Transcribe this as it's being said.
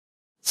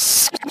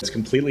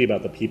completely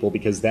about the people,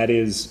 because that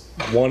is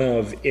one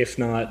of, if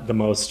not the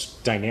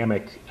most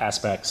dynamic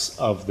aspects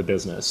of the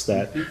business,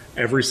 that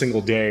every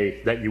single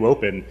day that you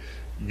open,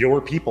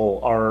 your people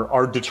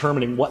are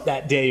determining what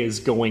that day is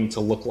going to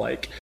look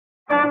like.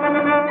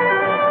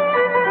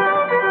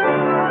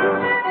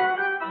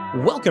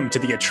 Welcome to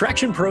the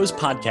AttractionPros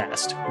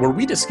Podcast, where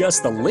we discuss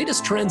the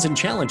latest trends and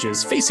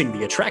challenges facing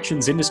the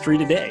attractions industry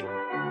today.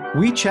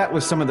 We chat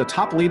with some of the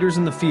top leaders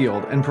in the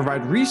field and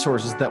provide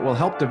resources that will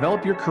help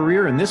develop your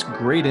career in this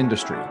great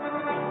industry.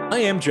 I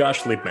am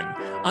Josh Liebman.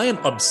 I am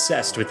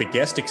obsessed with the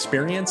guest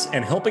experience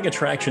and helping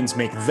attractions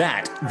make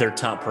that their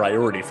top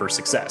priority for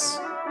success.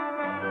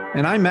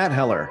 And I'm Matt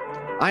Heller.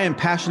 I am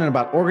passionate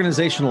about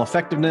organizational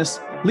effectiveness,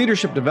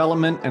 leadership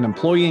development, and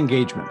employee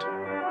engagement.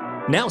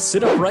 Now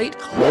sit upright,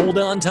 hold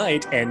on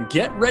tight, and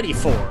get ready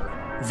for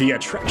the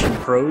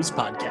AttractionPros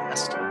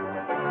Podcast.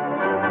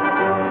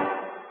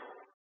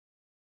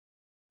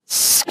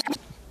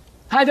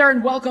 Hi there,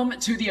 and welcome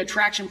to the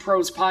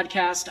AttractionPros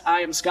Podcast. I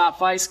am Scott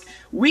Fais.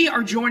 We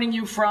are joining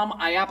you from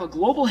IAAPA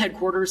Global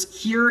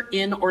Headquarters here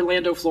in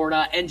Orlando,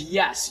 Florida. And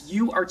yes,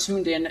 you are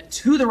tuned in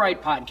to the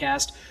right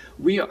podcast.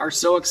 We are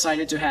so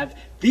excited to have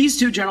these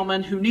two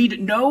gentlemen who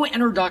need no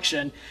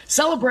introduction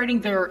celebrating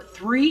their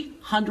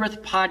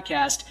 300th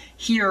podcast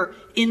here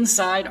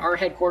inside our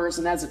headquarters.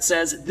 And as it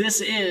says,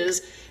 this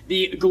is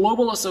the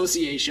Global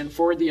Association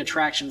for the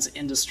Attractions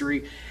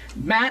Industry.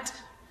 Matt,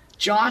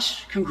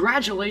 Josh,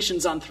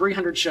 congratulations on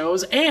 300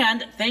 shows,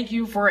 and thank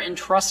you for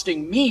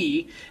entrusting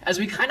me as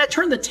we kind of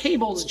turn the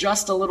tables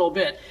just a little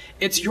bit.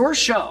 It's your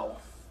show.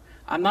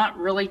 I'm not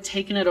really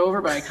taking it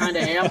over, but I kind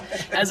of am,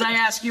 as I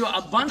ask you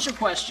a bunch of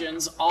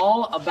questions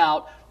all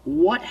about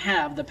what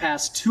have the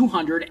past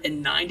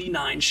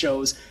 299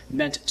 shows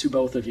meant to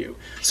both of you.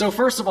 So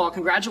first of all,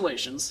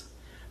 congratulations,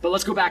 but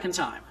let's go back in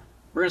time.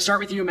 We're going to start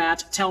with you,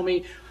 Matt. Tell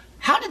me,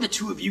 how did the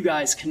two of you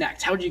guys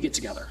connect? How did you get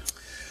together?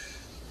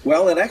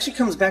 Well, it actually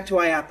comes back to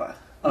IAAPA.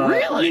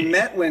 Really? We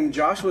met when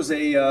Josh was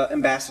a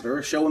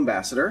show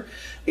ambassador,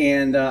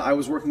 and I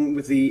was working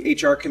with the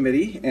HR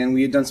committee, and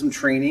we had done some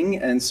training,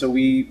 and so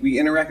we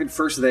interacted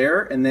first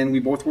there, and then we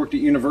both worked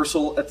at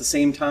Universal at the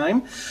same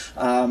time,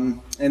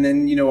 and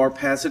then our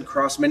paths had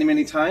crossed many,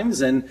 many times,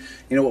 and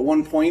at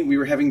one point we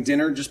were having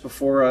dinner just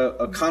before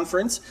a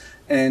conference,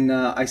 and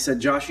I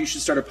said, Josh, you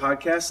should start a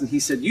podcast, and he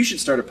said, you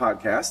should start a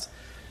podcast,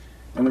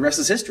 and the rest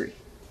is history.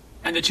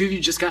 And the two of you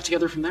just got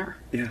together from there.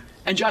 Yeah.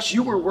 And Josh,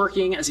 you were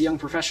working as a young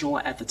professional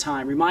at the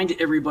time. Remind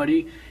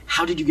everybody,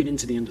 how did you get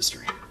into the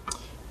industry?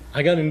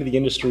 I got into the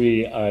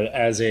industry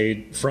as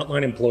a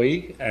frontline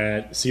employee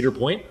at Cedar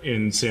Point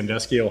in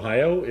Sandusky,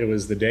 Ohio. It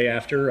was the day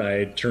after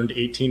I turned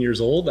 18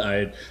 years old.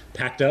 I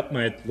packed up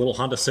my little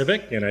Honda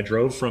Civic and I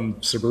drove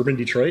from suburban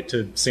Detroit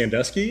to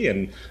Sandusky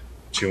and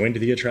joined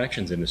the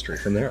attractions industry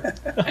from there.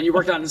 And you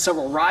worked on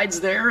several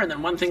rides there, and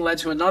then one thing led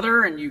to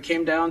another, and you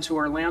came down to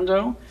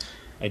Orlando.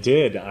 I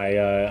did.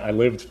 I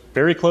lived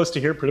very close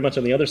to here, pretty much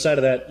on the other side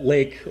of that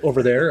lake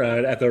over there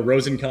at the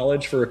Rosen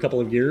College for a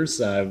couple of years.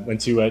 Went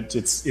to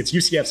it's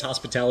UCF's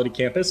hospitality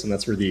campus, and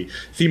that's where the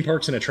Theme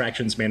Parks and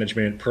Attractions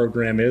Management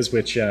program is,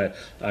 which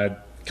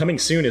coming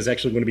soon is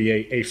actually going to be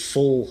a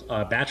full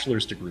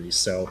bachelor's degree.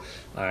 So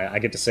I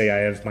get to say I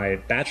have my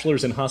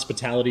bachelor's in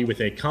hospitality with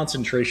a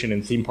concentration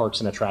in theme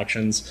parks and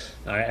attractions.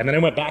 And then I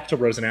went back to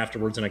Rosen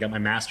afterwards and I got my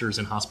master's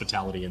in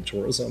hospitality and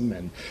tourism.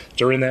 And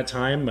during that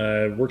time,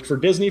 worked for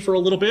Disney for a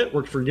little bit,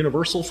 worked for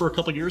Universal for a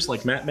couple of years,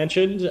 like Matt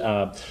mentioned.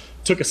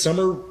 Took a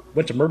summer,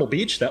 went to Myrtle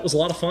Beach. That was a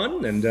lot of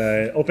fun, and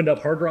opened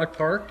up Hard Rock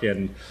Park,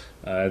 and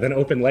then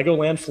opened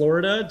Legoland,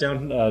 Florida,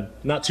 down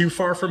not too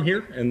far from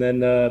here, and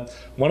then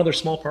one other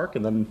small park,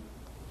 and then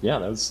that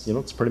was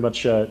it's pretty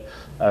much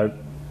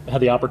had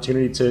the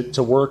opportunity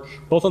to work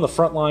both on the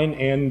front line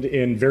and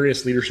in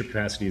various leadership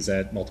capacities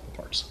at multiple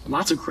parks.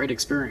 Lots of great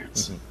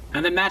experience. Mm-hmm.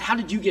 And then Matt, how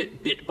did you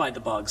get bit by the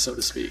bug, so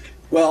to speak?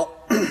 Well,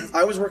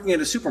 I was working at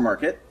a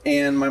supermarket,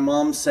 and my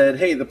mom said,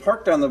 hey, the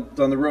park down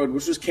the road,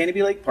 which was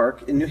Canopy Lake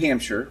Park in New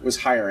Hampshire,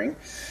 was hiring.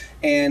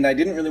 And I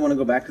didn't really want to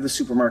go back to the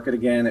supermarket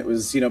again. It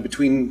was,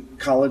 between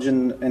college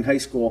and high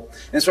school.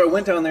 And so I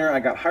went down there, I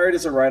got hired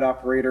as a ride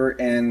operator,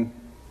 and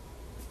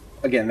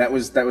again, that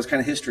was kind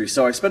of history.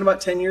 So I spent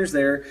about 10 years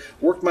there,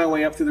 worked my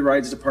way up through the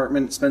rides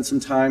department, spent some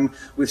time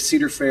with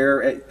Cedar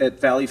Fair at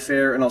Valley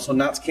Fair, and also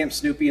Knott's Camp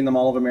Snoopy in the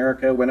Mall of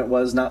America when it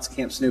was Knott's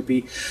Camp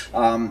Snoopy.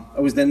 I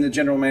was then the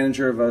general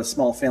manager of a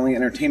small family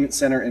entertainment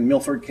center in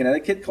Milford,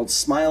 Connecticut called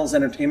Smiles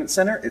Entertainment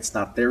Center. It's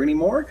not there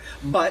anymore,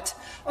 but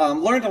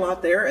learned a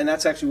lot there, and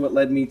that's actually what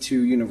led me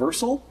to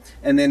Universal.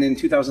 And then in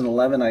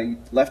 2011, I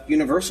left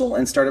Universal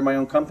and started my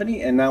own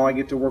company, and now I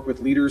get to work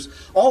with leaders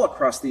all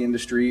across the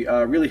industry,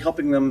 really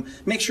helping them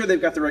make sure they've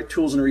got the right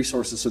tools and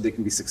resources so they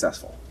can be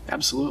successful.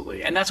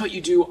 Absolutely. And that's what you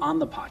do on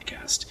the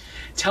podcast.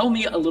 Tell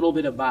me a little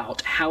bit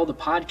about how the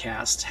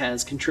podcast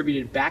has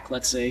contributed back,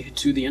 let's say,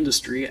 to the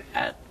industry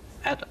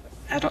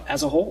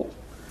as a whole.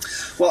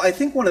 Well, I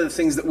think one of the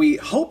things that we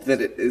hope that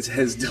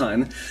has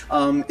done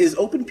is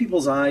open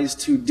people's eyes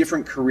to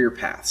different career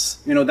paths.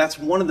 That's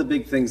one of the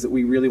big things that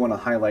we really want to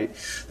highlight.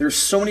 There's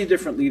so many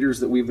different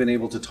leaders that we've been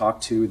able to talk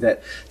to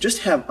that just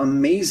have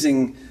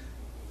amazing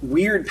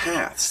weird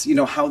paths,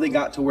 how they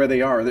got to where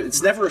they are.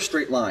 It's never a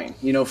straight line,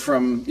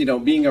 from,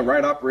 being a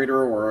ride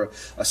operator or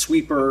a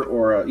sweeper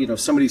or,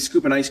 somebody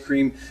scooping ice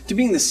cream to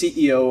being the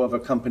CEO of a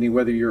company,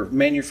 whether you're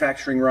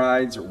manufacturing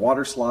rides or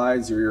water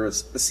slides or you're a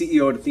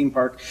CEO at a theme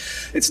park.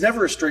 It's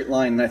never a straight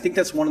line. And I think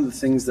that's one of the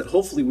things that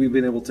hopefully we've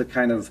been able to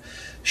kind of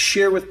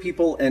share with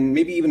people and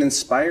maybe even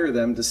inspire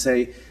them to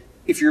say,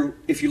 if you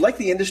like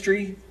the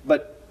industry,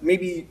 but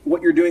maybe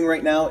what you're doing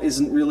right now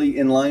isn't really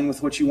in line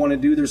with what you want to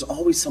do, there's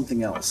always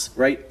something else,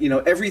 right?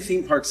 Every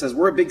theme park says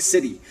we're a big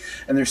city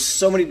and there's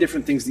so many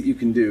different things that you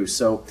can do.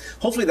 So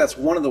hopefully that's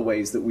one of the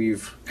ways that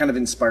we've kind of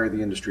inspired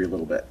the industry a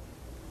little bit.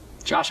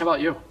 Josh, how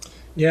about you?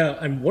 Yeah,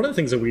 and one of the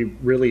things that we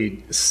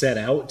really set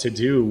out to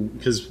do,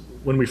 because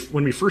when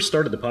we first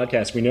started the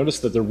podcast, we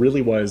noticed that there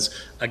really was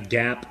a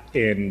gap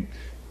in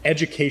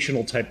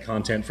educational type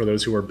content for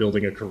those who are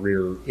building a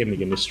career in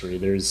the industry.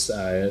 There's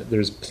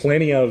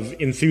plenty of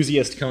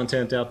enthusiast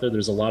content out there.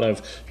 There's a lot of,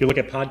 if you look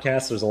at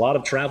podcasts, there's a lot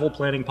of travel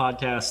planning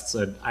podcasts.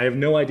 I have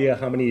no idea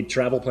how many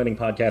travel planning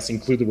podcasts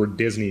include the word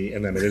Disney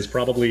in them. It is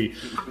probably,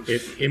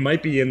 it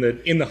might be in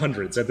the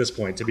hundreds at this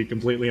point, to be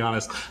completely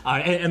honest.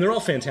 And they're all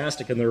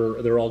fantastic and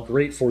they're all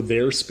great for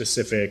their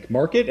specific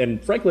market.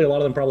 And frankly, a lot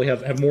of them probably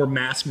have more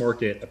mass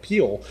market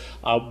appeal.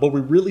 But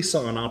we really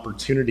saw an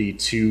opportunity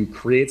to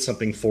create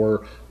something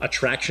for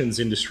attractions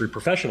industry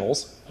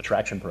professionals,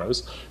 attraction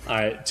pros,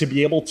 to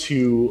be able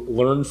to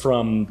learn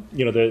from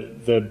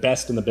the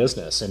best in the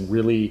business. And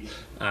really,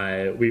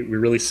 we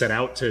really set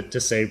out to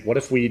say, what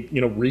if we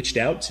reached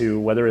out to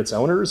whether it's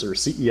owners or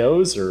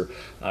CEOs or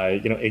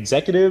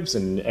executives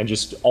and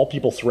just all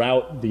people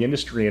throughout the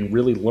industry and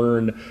really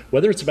learn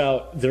whether it's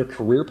about their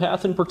career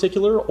path in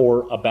particular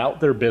or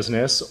about their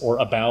business or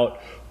about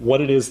what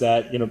it is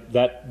that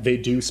that they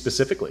do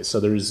specifically.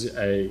 So there's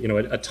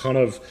a ton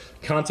of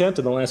content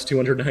in the last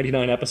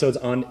 299 episodes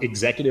on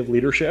executive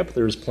leadership.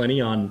 There's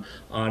plenty on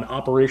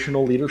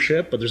operational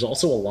leadership, but there's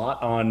also a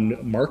lot on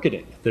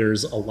marketing.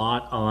 There's a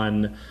lot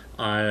on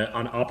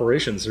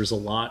operations. There's a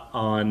lot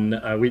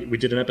on. We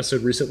did an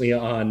episode recently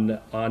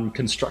on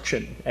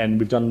construction, and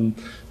we've done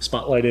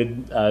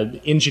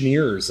spotlighted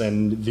engineers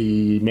and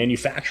the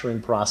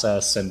manufacturing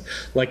process. And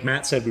like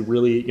Matt said, we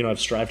really have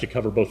strived to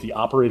cover both the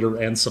operator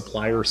and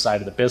supplier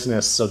side of the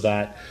business, so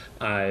that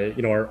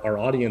our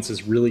audience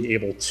is really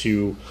able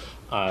to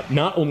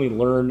not only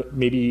learn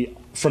maybe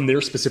from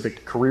their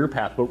specific career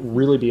path, but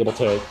really be able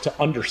to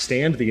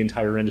understand the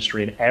entire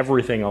industry and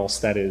everything else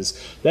that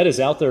is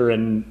out there.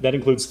 And that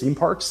includes theme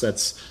parks,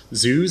 that's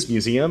zoos,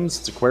 museums,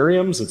 it's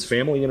aquariums, it's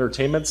family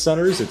entertainment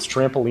centers, it's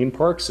trampoline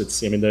parks.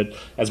 As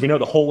we know,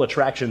 the whole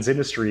attractions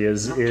industry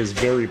is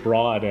very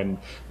broad, and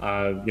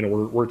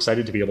we're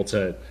excited to be able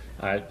to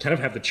kind of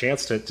have the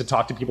chance to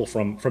talk to people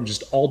from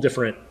just all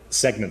different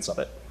segments of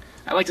it.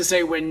 I like to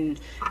say,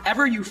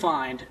 whenever you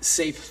find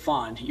safe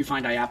fund, you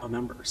find IAAPA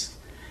members.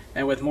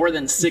 And with more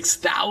than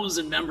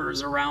 6,000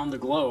 members around the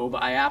globe,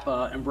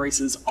 IAAPA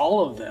embraces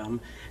all of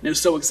them and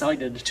is so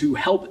excited to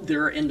help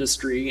their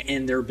industry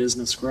and their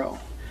business grow.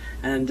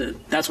 And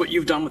that's what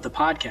you've done with the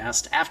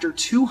podcast. After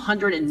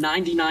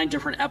 299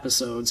 different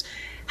episodes,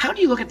 how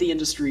do you look at the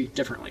industry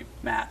differently,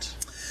 Matt?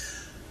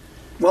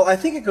 Well, I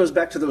think it goes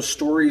back to those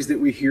stories that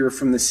we hear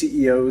from the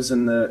CEOs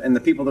and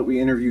the people that we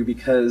interview,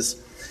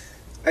 because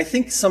I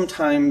think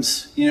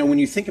sometimes, when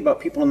you think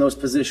about people in those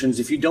positions,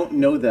 if you don't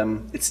know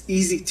them, it's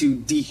easy to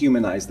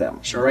dehumanize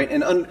them, sure, right?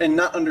 And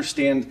not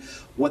understand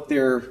what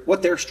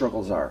their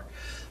struggles are.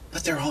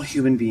 But they're all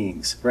human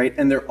beings, right?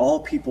 And they're all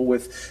people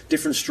with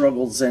different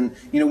struggles. And,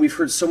 we've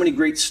heard so many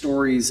great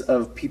stories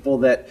of people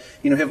that,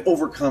 have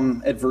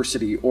overcome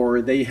adversity,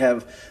 or they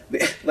have,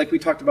 like we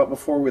talked about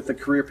before with the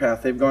career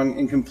path, they've gone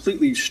in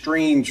completely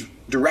strange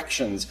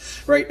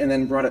directions, right? And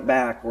then brought it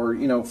back, or,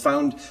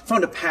 found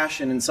a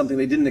passion in something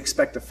they didn't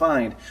expect to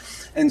find.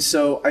 And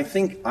so I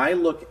think I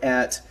look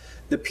at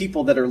the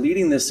people that are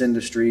leading this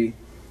industry.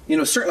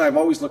 Certainly I've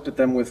always looked at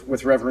them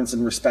with reverence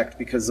and respect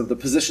because of the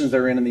positions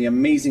they're in and the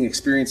amazing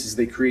experiences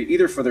they create,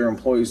 either for their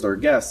employees or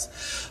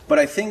guests. But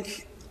I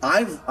think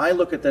I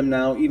look at them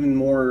now even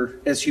more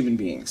as human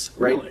beings,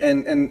 right?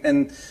 Really?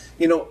 And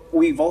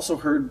we've also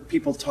heard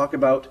people talk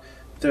about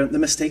the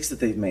mistakes that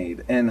they've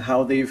made and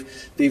how they've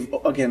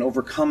again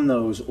overcome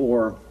those,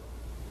 or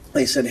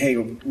they said,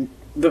 hey,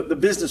 the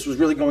business was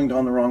really going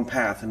down the wrong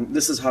path, and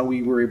this is how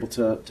we were able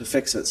to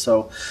fix it.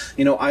 So,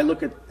 I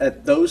look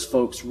at those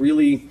folks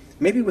really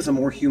maybe with a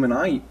more human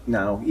eye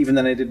now, even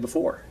than I did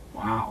before.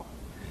 Wow.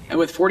 And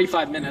with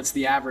 45 minutes,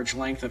 the average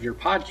length of your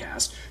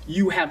podcast,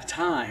 you have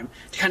time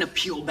to kind of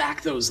peel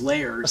back those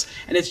layers.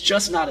 And it's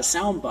just not a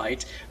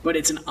soundbite, but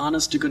it's an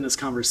honest to goodness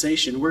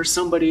conversation where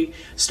somebody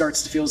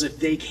starts to feel as if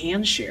they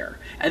can share.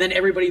 And then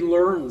everybody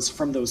learns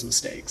from those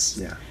mistakes.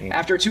 Yeah.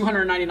 After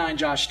 299,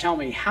 Josh, tell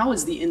me, how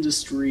is the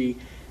industry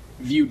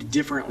viewed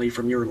differently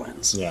from your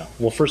lens? Yeah.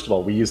 Well, first of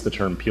all, we use the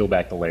term "peel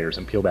back the layers"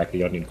 and "peel back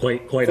the onion"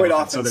 quite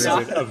often. So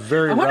there's a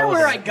very I wonder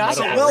where I relevant got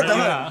that. Well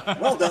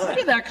done. Well done. Where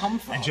did that come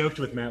from? I joked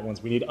with Matt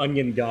once. We need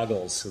onion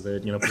goggles so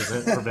that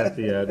prevent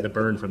the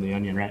burn from the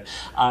onion. Right.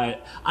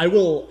 I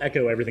will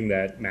echo everything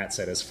that Matt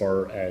said as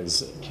far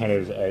as kind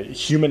of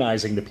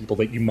humanizing the people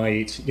that you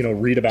might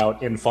read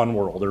about in Fun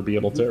World or be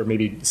able to or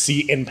maybe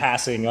see in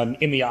passing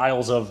in the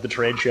aisles of the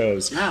trade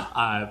shows. Yeah.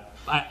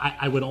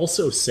 I would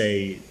also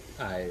say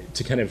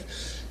to kind of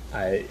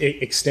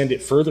extend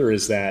it further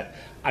is that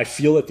I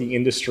feel that the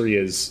industry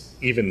is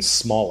even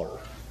smaller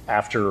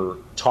after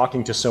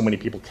talking to so many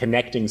people,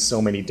 connecting so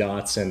many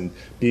dots, and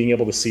being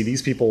able to see these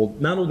people,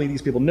 not only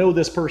these people know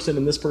this person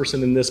and this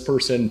person and this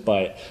person,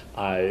 but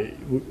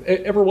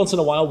every once in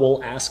a while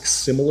we'll ask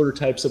similar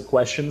types of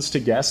questions to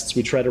guests.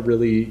 We try to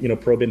really,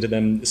 probe into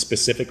them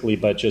specifically,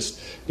 but just,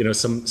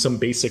 some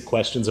basic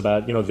questions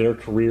about, their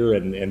career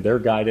and their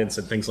guidance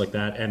and things like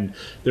that. And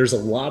there's a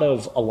lot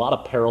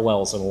of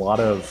parallels and a lot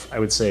of, I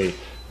would say,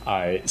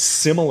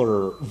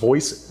 similar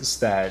voices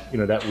that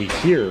that we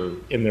hear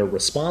in their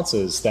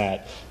responses,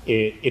 that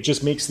it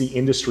just makes the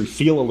industry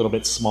feel a little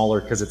bit smaller,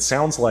 because it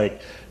sounds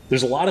like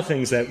there's a lot of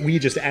things that we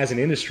just as an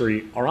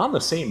industry are on the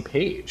same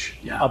page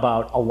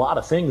about a lot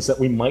of things that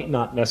we might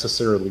not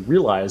necessarily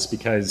realize,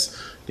 because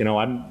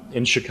I'm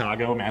in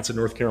Chicago, Matt's in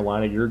North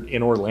Carolina, you're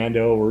in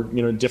Orlando, or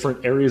in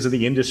different areas of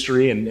the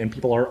industry, and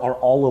people are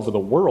all over the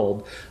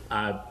world,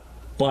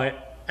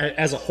 but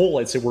as a whole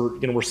I'd say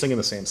we're singing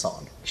the same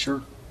song.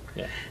 Sure.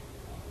 Yeah.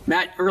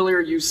 Matt, earlier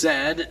you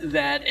said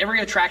that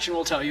every attraction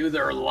will tell you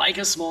they're like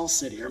a small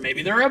city, or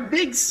maybe they're a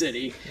big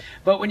city,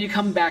 but when you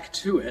come back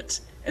to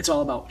it, it's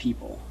all about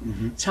people.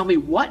 Mm-hmm. Tell me,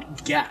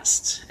 what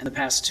guest in the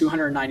past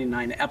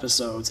 299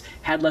 episodes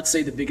had, let's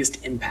say, the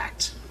biggest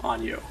impact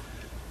on you?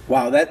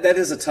 Wow, that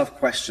is a tough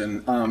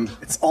question.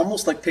 It's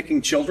almost like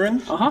picking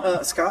children,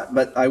 Scott,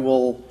 but I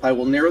will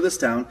narrow this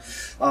down.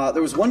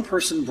 There was one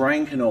person,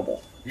 Brian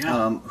Knoebel,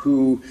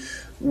 who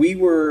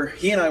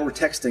he and I were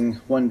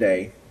texting one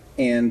day,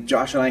 and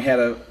Josh and I had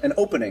an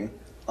opening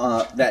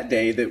that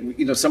day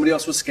that somebody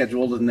else was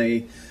scheduled and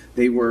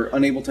they were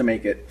unable to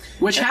make it.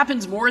 Which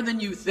happens more than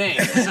you think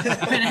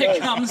when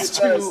it comes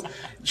to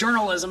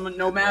journalism,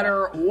 no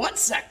matter what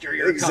sector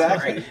you're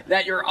covering,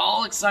 that you're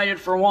all excited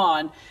for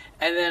one,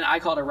 and then I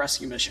call it a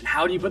rescue mission.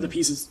 How do you put the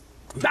pieces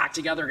back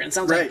together again? It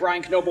sounds like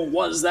Brian Knoebel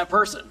was that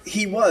person.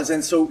 He was,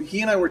 and so he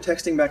and I were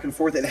texting back and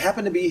forth. It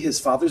happened to be his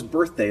father's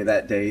birthday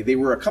that day. They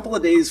were a couple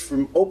of days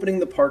from opening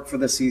the park for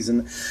the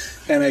season,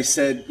 and I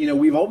said,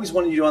 we've always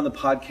wanted you on the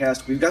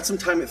podcast. We've got some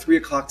time at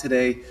 3:00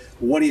 today.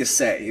 What do you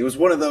say? It was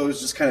one of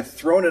those, just kind of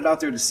throwing it out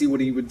there to see what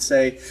he would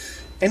say,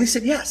 and he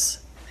said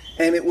yes,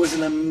 and it was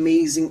an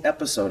amazing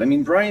episode. I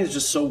mean, Brian is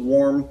just so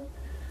warm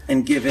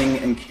and giving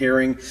and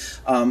caring.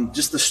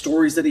 Just the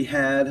stories that he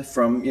had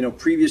from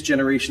previous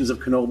generations of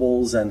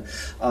Knoebels,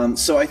 and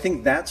so I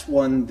think that's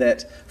one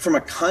that, from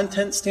a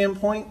content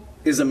standpoint,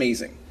 is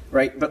amazing,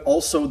 right? But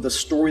also the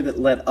story that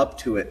led up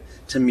to it,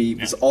 to me,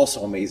 was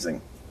also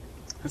amazing.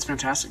 That's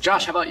fantastic.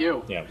 Josh, how about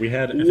you? Yeah, we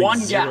had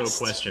zero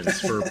questions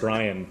for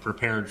Brian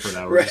prepared for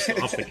that. We're just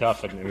off the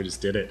cuff, and we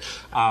just did it.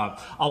 I'll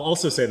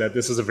also say that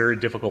this is a very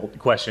difficult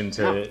question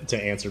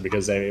to answer,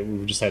 because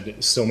we've just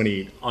had so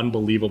many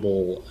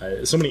unbelievable,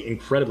 so many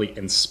incredibly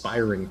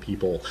inspiring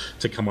people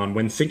to come on.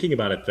 When thinking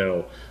about it,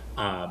 though,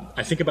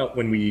 I think about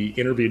when we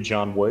interviewed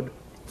John Wood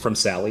from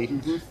Sally,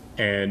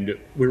 and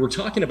we were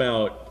talking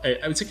about,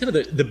 I would say, kind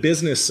of the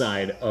business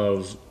side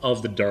of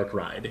the dark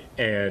ride,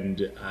 and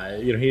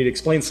he had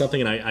explained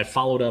something, and I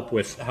followed up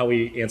with how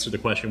he answered the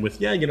question with,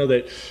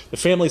 that the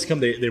families come,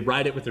 they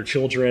ride it with their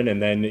children,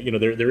 and then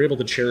they're able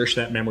to cherish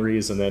that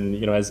memories, and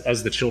then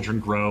as the children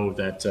grow,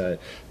 that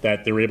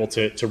they're able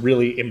to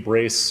really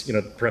embrace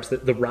perhaps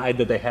the ride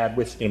that they had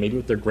with maybe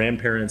with their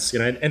grandparents,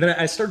 and then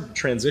I started to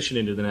transition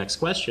into the next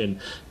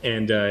question,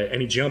 and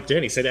he jumped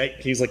in. He said,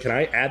 he's like, can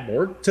I add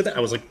more to that?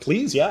 I was like,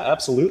 please, yeah,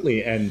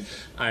 absolutely. And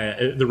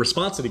the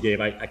response that he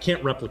gave, I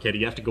can't replicate it.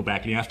 You have to go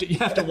back and you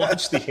have to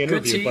watch the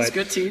interview.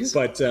 Good tease.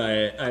 But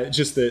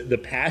just the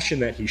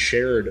passion that he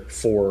shared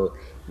for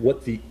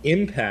what the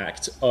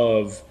impact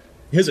of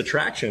his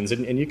attractions,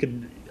 and you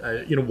could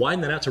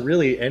widen that out to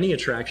really any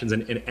attractions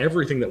and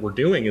everything that we're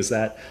doing, is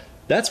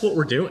that's what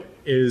we're doing,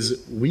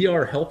 is we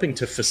are helping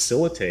to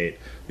facilitate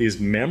these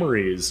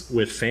memories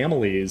with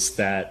families,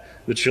 that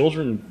the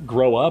children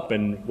grow up,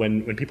 and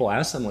when people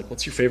ask them, like,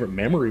 what's your favorite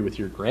memory with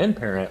your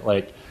grandparent,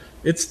 like,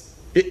 it's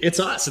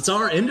us, it's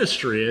our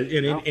industry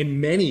in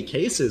many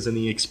cases, and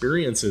the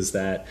experiences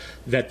that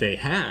they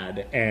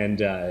had, and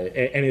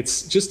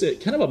it's just a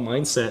kind of a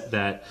mindset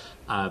that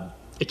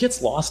it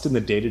gets lost in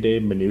the day-to-day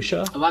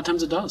minutia. A lot of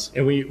times it does.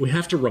 And we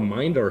have to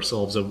remind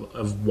ourselves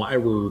of why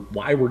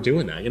we're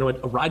doing that.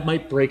 A ride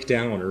might break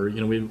down, or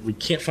we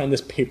can't find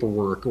this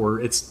paperwork,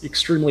 or it's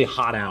extremely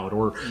hot out,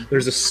 or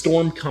there's a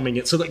storm coming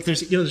in. So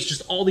there's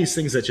just all these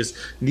things that just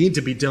need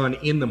to be done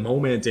in the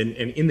moment and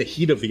in the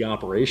heat of the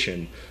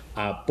operation.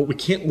 But we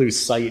can't lose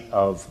sight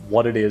of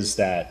what it is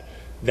that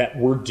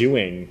we're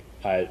doing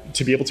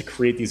to be able to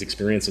create these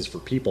experiences for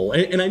people.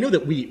 And I know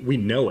that we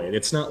know it.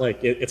 It's not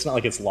like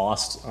it's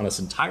lost on us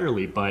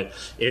entirely, but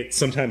it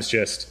sometimes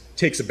just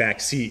takes a back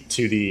seat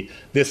to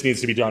this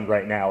needs to be done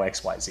right now,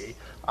 XYZ.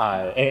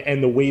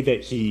 And the way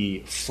that he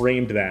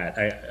framed that,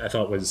 I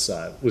thought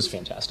was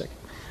fantastic.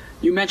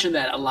 You mentioned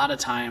that a lot of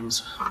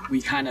times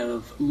we kind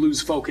of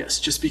lose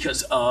focus just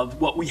because of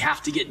what we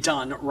have to get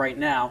done right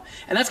now.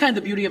 And that's kind of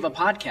the beauty of a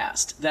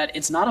podcast, that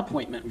it's not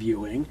appointment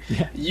viewing.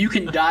 Yeah. You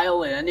can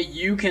dial in,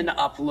 you can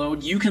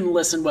upload, you can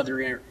listen,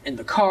 whether you're in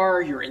the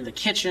car, you're in the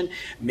kitchen,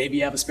 maybe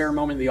you have a spare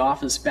moment in the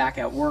office, back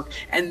at work.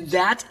 And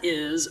that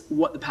is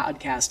what the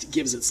podcast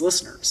gives its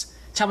listeners.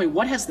 Tell me,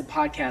 what has the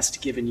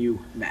podcast given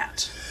you,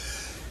 Matt?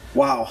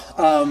 Wow.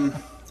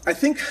 I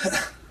think...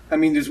 I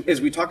mean,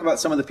 as we talk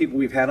about some of the people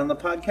we've had on the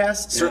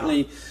podcast,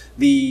 certainly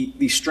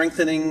the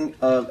strengthening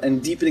of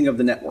and deepening of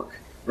the network,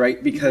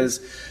 right? Because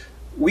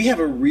we have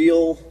a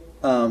real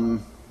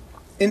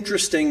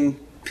interesting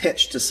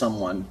pitch to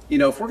someone. You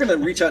know, if we're going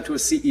to reach out to a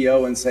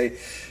CEO and say,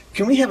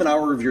 can we have an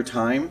hour of your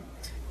time?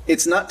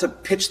 It's not to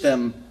pitch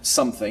them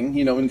something,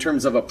 you know, in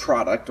terms of a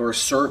product or a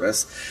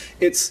service.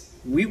 It's,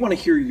 we want to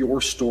hear your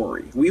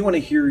story. We want to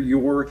hear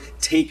your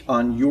take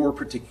on your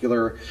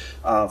particular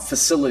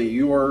facility,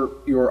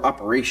 your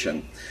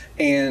operation.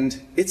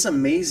 And it's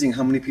amazing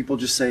how many people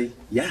just say,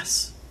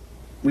 yes,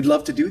 we'd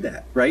love to do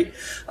that, right?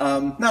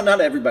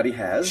 Not everybody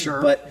has,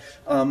 sure, but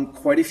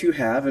quite a few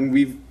have. And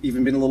we've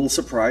even been a little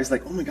surprised,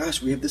 like, oh my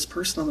gosh, we have this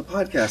person on the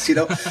podcast, you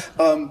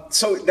know?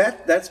 So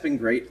that's been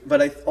great.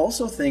 But I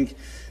also think,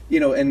 you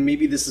know, and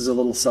maybe this is a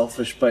little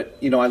selfish, but,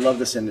 you know, I love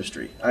this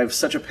industry. I have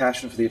such a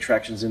passion for the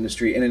attractions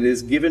industry, and it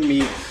has given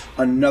me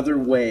another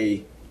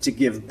way to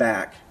give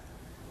back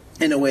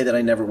in a way that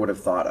I never would have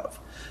thought of.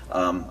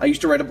 I used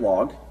to write a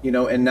blog, you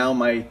know, and now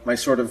my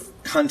sort of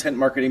content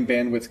marketing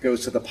bandwidth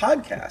goes to the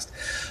podcast.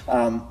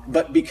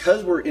 But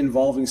because we're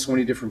involving so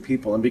many different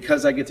people, and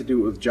because I get to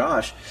do it with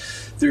Josh,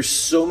 there's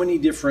so many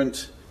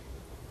different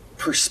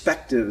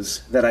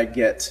perspectives that I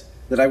get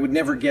that I would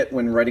never get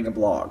when writing a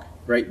blog.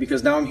 Right?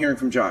 Because now I'm hearing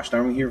from Josh, now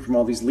I'm hearing from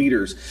all these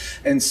leaders.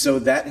 And so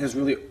that has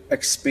really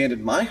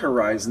expanded my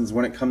horizons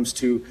when it comes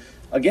to,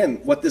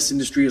 again, what this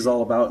industry is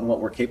all about and what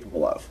we're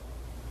capable of.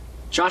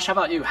 Josh, how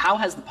about you? How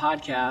has the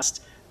podcast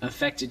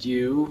affected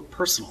you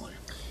personally?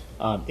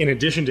 In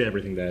addition to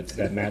everything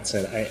that Matt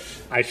said,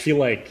 I feel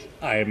like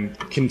I'm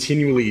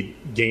continually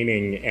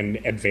gaining an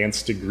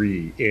advanced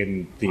degree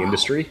in the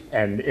industry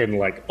and in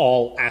like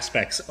all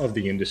aspects of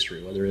the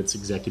industry, whether it's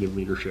executive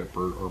leadership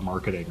or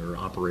marketing or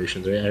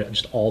operations,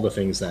 just all the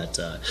things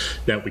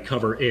that we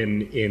cover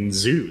in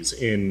zoos.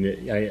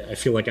 I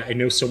feel like I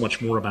know so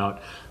much more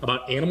about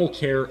animal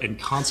care and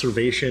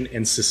conservation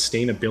and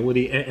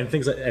sustainability and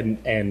things like,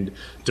 and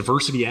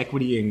diversity,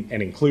 equity,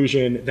 and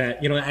inclusion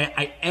that, you know,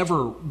 I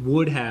ever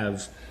would have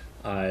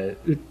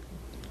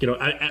you know,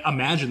 I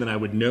imagine that I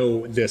would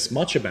know this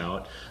much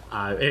about,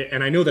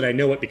 and I know that I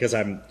know it because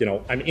I'm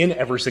in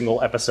every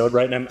single episode,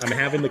 right? And I'm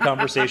having the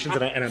conversations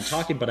and I'm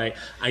talking, but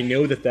I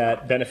know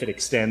that benefit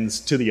extends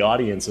to the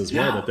audience as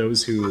well. Yeah. That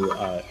those who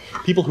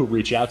people who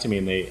reach out to me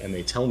and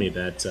they tell me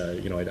that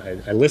you know,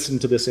 I listen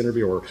to this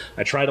interview, or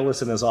I try to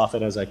listen as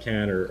often as I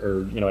can,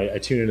 or you know, I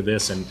tune into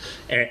this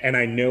and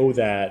I know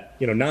that,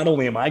 you know, not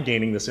only am I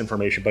gaining this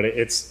information, but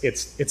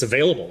it's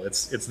available.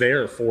 It's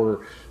there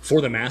for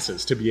the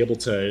masses to be able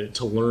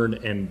to learn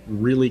and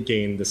really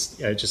gain this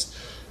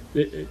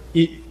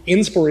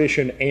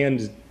inspiration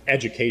and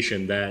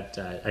education that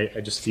I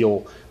just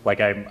feel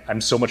like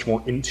I'm so much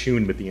more in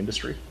tune with the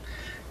industry.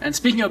 And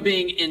speaking of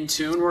being in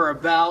tune, we're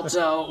about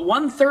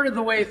 1/3 of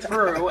the way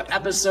through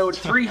episode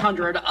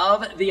 300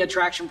 of the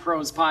Attraction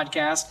Pros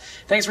podcast.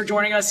 Thanks for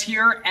joining us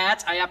here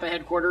at IAAPA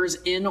headquarters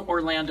in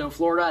Orlando,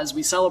 Florida, as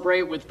we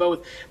celebrate with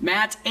both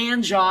Matt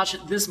and Josh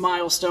this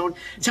milestone.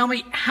 Tell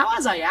me, how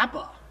has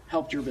IAAPA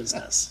helped your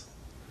business?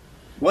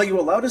 Well, you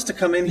allowed us to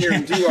come in here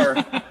and do our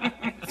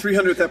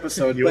 300th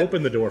episode. You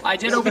opened the door. I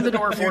did open the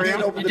door for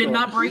you. You did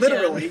not break it.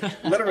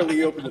 Literally,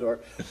 you opened the door.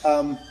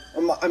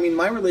 I mean,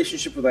 my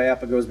relationship with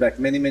IAAPA goes back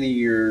many, many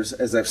years.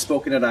 As I've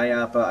spoken at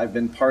IAAPA, I've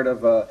been part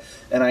of an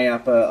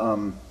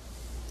IAAPA,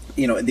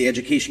 you know, the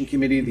education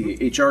committee,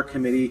 the HR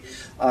committee.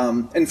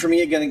 And for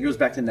me, again, it goes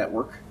back to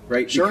network,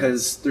 right? Sure.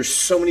 Because there's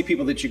so many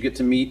people that you get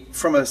to meet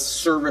from a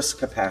service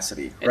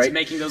capacity, right? It's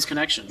making those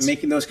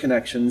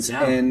connections.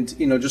 Yeah. And,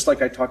 you know, just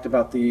like I talked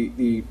about,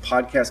 the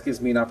podcast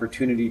gives me an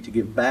opportunity to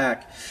give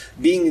back.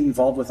 Being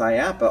involved with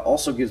IAAPA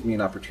also gives me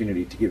an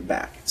opportunity to give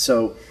back.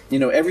 So, you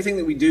know, everything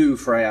that we do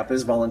for IAAPA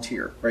is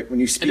volunteer, right? When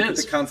you speak at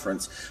the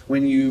conference,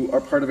 when you are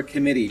part of a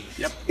committee,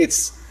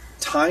 it's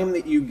time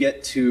that you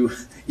get to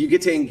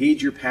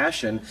engage your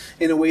passion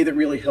in a way that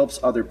really helps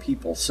other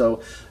people.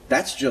 So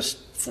that's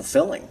just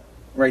fulfilling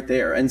right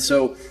there. And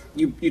so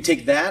you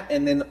take that,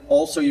 and then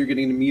also you're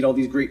getting to meet all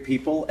these great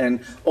people, and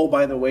oh,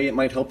 by the way, it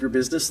might help your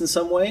business in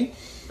some way.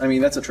 I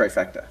mean, that's a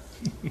trifecta.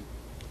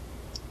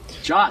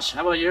 Josh,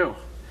 how about you?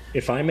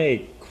 If I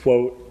may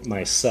quote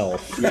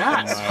myself.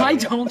 Yes, why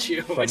don't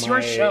you? It's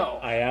your show.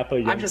 IAAPA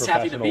Young I'm just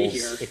happy to be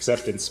here. Professionals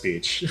Acceptance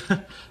speech.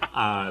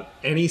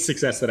 Any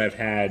success that I've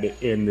had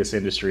in this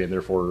industry and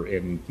therefore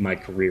in my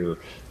career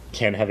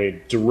can have a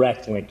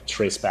direct link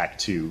traced back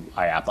to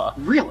IAAPA.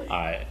 Really?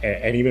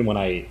 And even when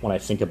I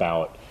think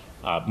about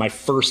my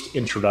first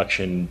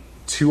introduction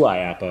to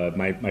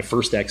IAAPA, my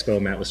first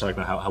expo, Matt was talking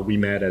about how we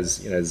met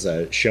as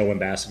show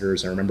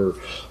ambassadors. I remember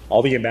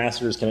all the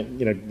ambassadors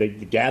they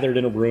gathered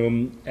in a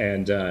room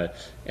and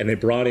they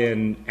brought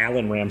in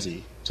Alan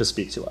Ramsey to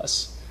speak to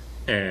us,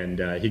 and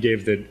he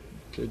gave the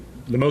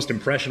most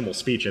impressionable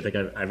speech I think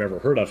I've ever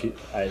heard of.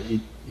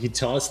 He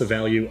taught us the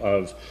value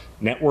of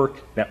network,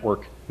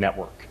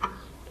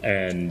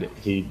 and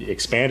he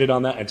expanded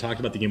on that and talked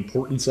about the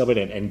importance of it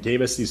and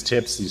gave us these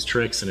tips, these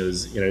tricks, and it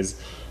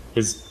was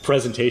his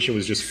presentation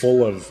was just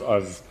full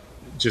of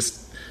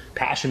just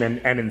passion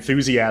and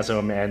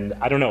enthusiasm, and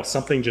I don't know,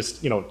 something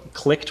just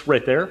clicked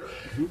right there.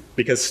 Mm-hmm.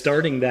 Because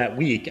starting that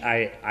week,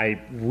 I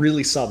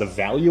really saw the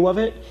value of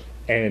it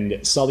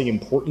and saw the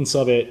importance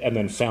of it, and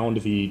then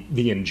found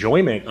the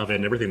enjoyment of it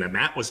and everything that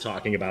Matt was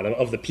talking about,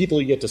 of the people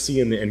you get to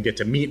see and get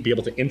to meet, be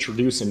able to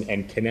introduce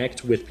and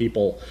connect with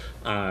people,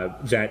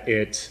 that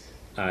it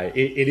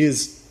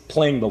is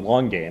playing the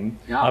long game.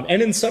 Yeah.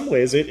 And in some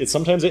ways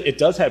sometimes it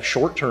does have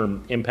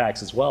short-term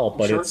impacts as well,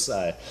 but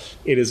sure.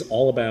 It is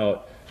all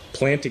about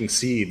planting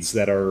seeds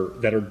that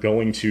are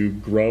going to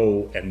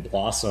grow and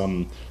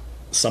blossom.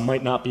 Some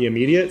might not be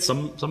immediate,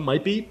 some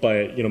might be,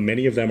 but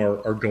many of them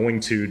are going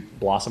to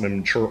blossom and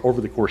mature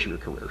over the course of your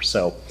career.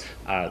 So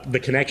the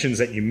connections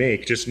that you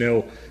make, just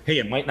know, hey,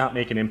 it might not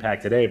make an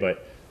impact today,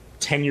 but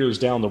 10 years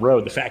down the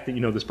road, the fact that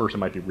this person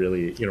might be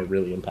really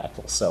really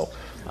impactful. So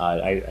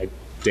I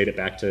date it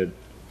back to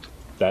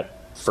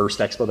that first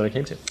expo that I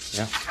came to.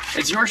 Yeah.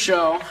 It's your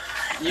show.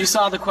 You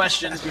saw the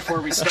questions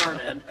before we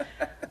started.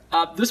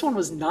 This one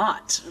was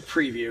not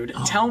previewed.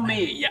 Tell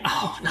me,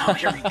 no,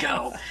 here we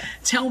go.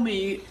 Tell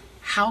me,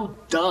 how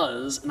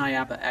does an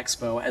IAAPA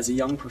Expo as a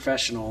young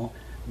professional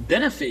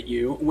benefit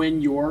you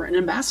when you're an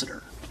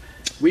ambassador?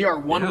 We are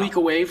 1 week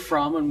away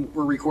from, and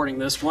we're recording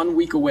this, 1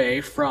 week away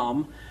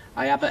from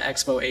IAAPA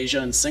Expo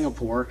Asia in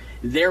Singapore.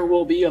 There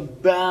will be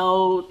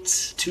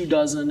about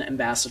 24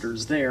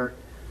 ambassadors there.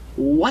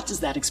 What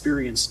does that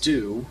experience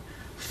do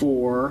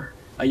for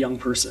a young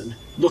person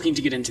looking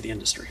to get into the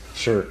industry?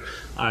 Sure.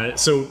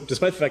 So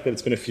despite the fact that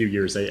it's been a few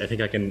years, I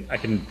think I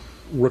can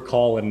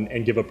recall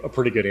and give a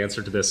pretty good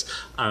answer to this.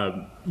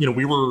 Matt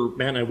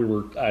and I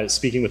were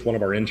speaking with one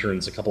of our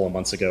interns a couple of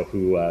months ago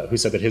who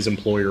said that his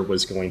employer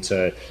was going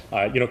to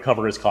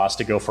cover his cost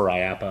to go for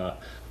IAAPA.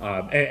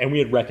 And we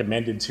had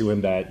recommended to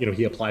him that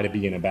he apply to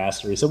be an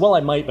ambassador. He said, well,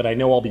 I might, but I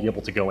know I'll be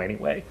able to go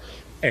anyway.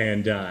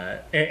 And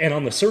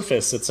on the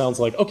surface, it sounds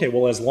like, okay,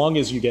 well, as long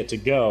as you get to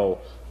go,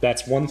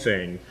 that's one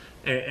thing.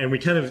 And we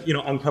kind of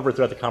uncovered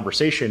throughout the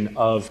conversation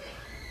of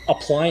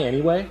apply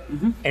anyway.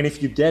 Mm-hmm. And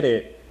if you get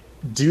it,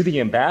 do the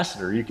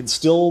ambassador. You can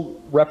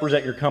still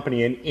represent your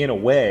company in a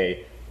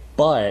way,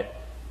 but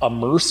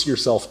immerse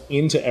yourself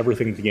into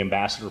everything the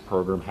ambassador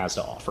program has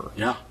to offer.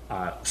 Yeah.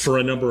 For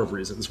a number of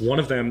reasons. One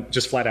of them,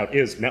 just flat out,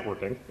 is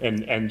networking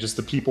and just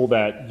the people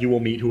that you will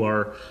meet who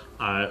are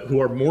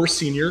more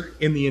senior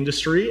in the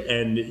industry,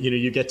 and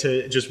you get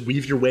to just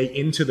weave your way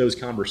into those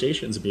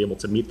conversations and be able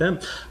to meet them.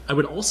 I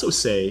would also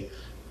say,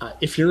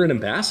 if you're an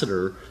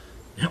ambassador,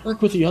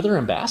 network with the other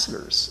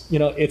ambassadors.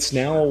 It's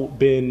now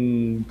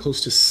been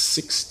close to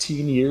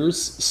 16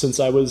 years since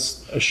I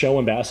was a show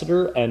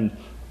ambassador, and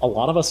a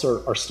lot of us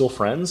are still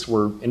friends.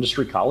 We're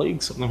industry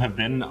colleagues. Some of them have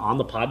been on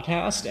the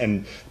podcast,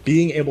 and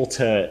being able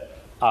to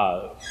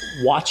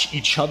watch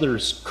each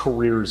other's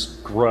careers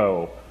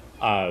grow.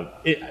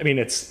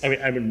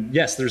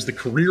 Yes, there's the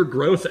career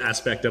growth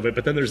aspect of it,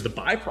 but then there's the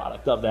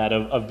byproduct of that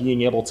of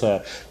being able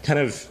to kind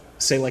of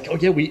say like, oh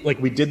yeah,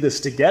 we did this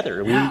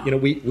together. Yeah.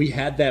 We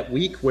had that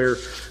week where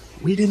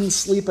we didn't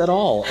sleep at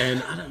all,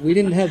 and we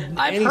didn't have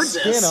any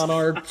skin on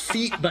our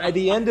feet by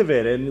the end of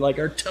it, and like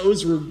our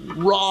toes were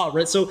raw,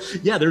 right? So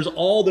yeah, there's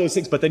all those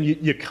things, but then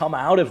you come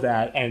out of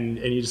that and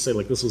you just say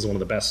like, this was one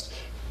of the best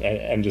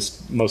and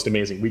just most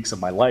amazing weeks of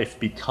my life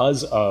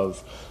because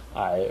of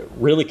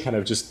really kind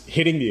of just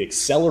hitting the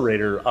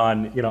accelerator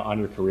on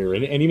your career.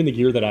 And even the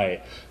year that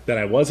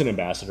I was an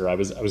ambassador, I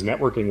was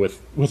networking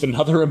with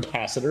another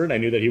ambassador, and I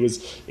knew that he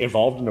was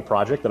involved in a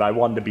project that I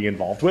wanted to be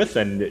involved with,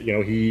 and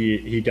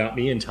he got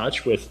me in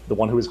touch with the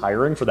one who was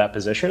hiring for that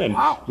position, and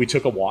wow. We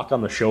took a walk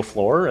on the show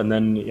floor, and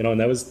then and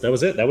that was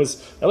it. That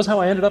was how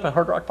I ended up at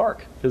Hard Rock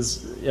Park,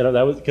 because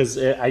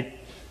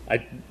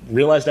I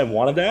realized I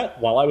wanted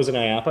that while I was an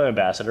IAAPA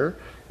ambassador.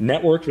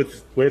 Networked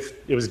with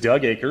it was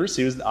Doug Akers.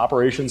 He was the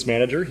operations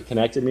manager. He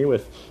connected me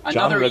with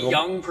John another Riggleman.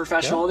 young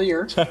professional of the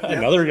year.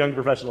 Another young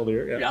professional of the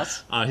year. Yeah.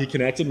 Yes. He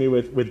connected me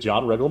with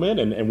John Riggleman,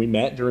 and we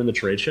met during the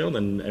trade show.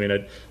 And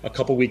then a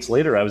couple weeks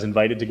later, I was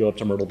invited to go up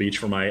to Myrtle Beach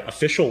for my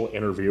official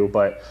interview.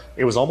 But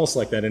it was almost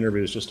like that interview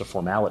was just a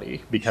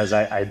formality, because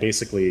I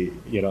basically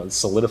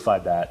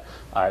solidified that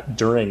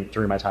during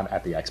my time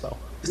at the expo.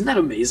 Isn't that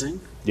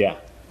amazing? Yeah.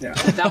 Yeah.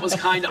 That was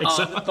kind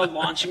of the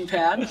launching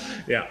pad.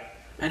 Yeah.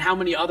 And how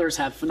many others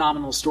have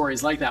phenomenal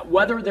stories like that,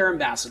 whether they're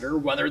ambassador,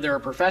 whether they're a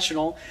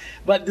professional,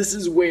 but this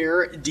is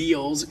where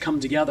deals come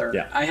together.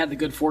 Yeah. I had the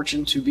good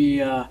fortune to be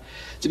in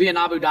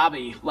Abu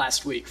Dhabi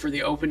last week for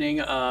the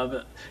opening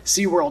of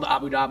SeaWorld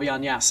Abu Dhabi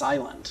on Yas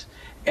Island.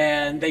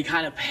 And they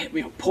kind of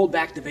pulled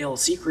back the veil of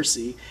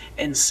secrecy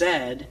and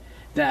said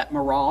that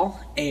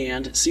Maral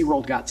and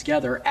SeaWorld got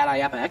together at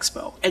IAAPA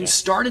Expo and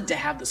started to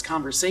have this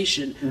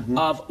conversation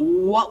of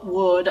what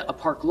would a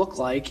park look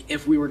like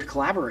if we were to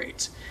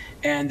collaborate.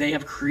 And they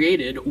have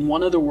created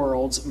one of the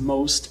world's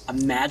most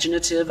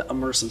imaginative,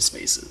 immersive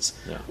spaces.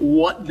 Yeah.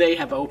 What they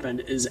have opened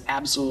is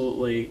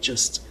absolutely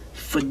just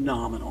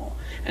phenomenal.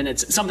 And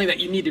it's something that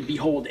you need to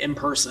behold in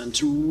person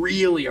to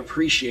really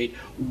appreciate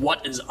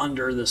what is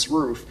under this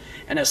roof.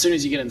 And as soon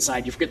as you get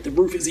inside, you forget the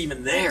roof is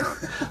even there.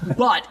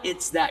 But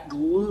it's that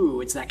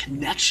glue, it's that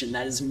connection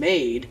that is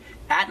made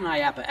at an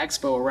IAAPA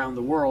Expo around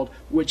the world,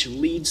 which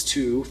leads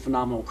to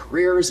phenomenal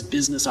careers,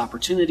 business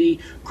opportunity,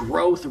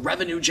 growth,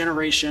 revenue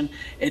generation.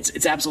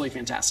 It's absolutely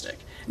fantastic.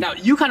 Now,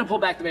 you kind of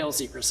pulled back the veil of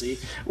secrecy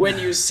when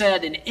you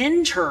said an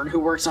intern who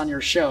works on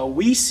your show.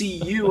 We see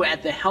you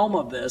at the helm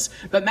of this.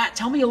 But Matt,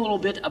 tell me a little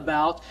bit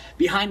about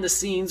behind the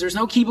scenes. There's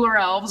no Keebler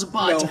elves,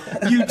 but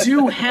you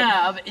do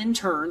have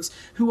interns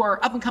who are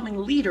up-and-coming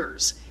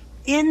leaders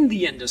in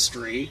the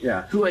industry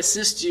who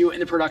assist you in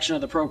the production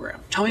of the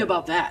program. Tell me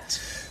about that.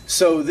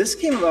 So this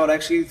came about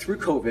actually through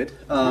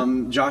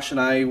COVID. Josh and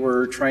I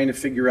were trying to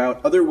figure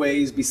out other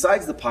ways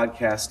besides the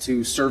podcast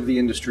to serve the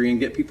industry and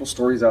get people's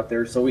stories out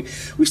there. So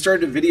we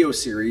started a video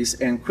series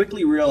and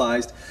quickly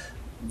realized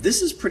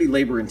this is pretty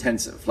labor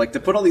intensive. Like to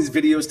put all these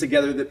videos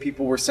together that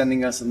people were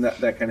sending us and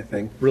that kind of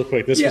thing. Real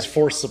quick, this was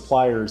for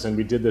suppliers, and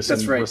we did this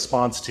in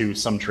response to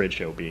some trade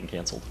show being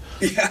canceled.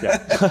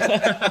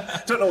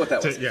 Don't know what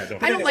that was.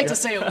 I don't like to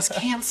say it was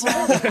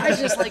canceled. I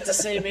just like to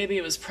say maybe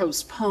it was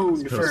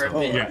postponed for a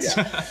bit.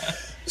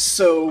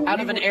 So out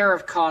of an air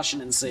of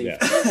caution and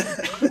safety.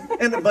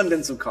 An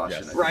abundance of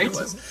caution. Right.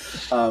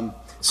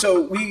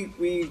 So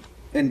we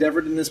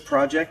endeavored in this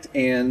project,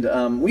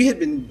 and we had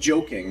been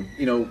joking,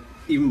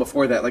 even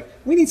before that, like,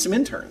 we need some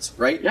interns,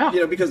 right?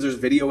 Yeah. Because there's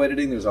video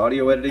editing, there's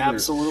audio editing.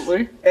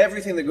 Absolutely. There's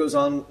everything that goes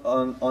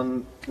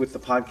on with the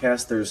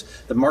podcast. There's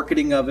the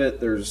marketing of it.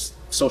 There's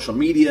social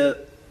media,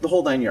 the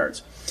whole 9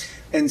 yards.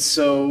 And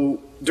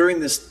so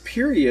during this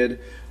period,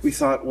 we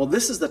thought, well,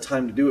 this is the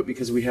time to do it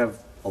because we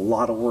have a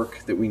lot of work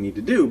that we need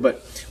to do,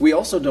 but we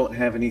also don't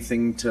have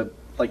anything to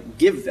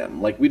give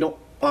them. Like, we don't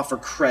offer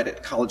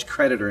college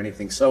credit or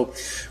anything. So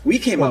we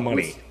came up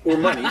with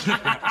money.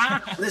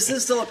 This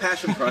is still a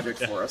passion project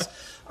for us.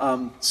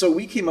 So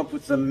we came up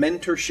with the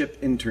mentorship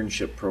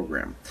internship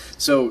program.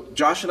 So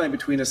Josh and I,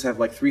 between us, have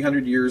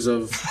 300 years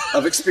of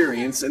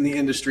experience in the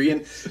industry.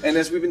 And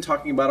as we've been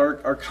talking about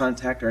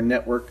our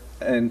network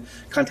and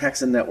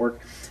contacts and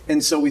network.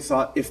 And so we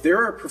thought, if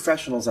there are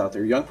professionals out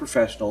there, young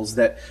professionals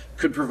that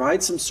could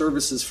provide some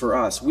services for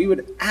us, we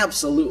would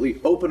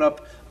absolutely open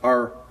up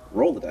our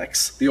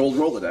Rolodex, the old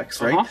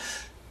Rolodex, right?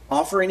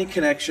 Offer any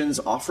connections,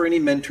 offer any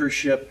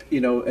mentorship,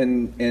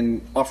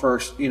 and offer,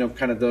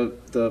 kind of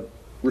the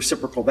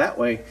reciprocal that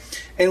way.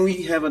 And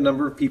we have a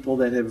number of people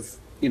that have,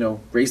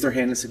 raised their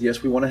hand and said,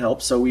 yes, we want to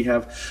help. So we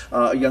have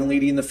a young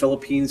lady in the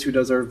Philippines who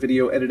does our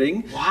video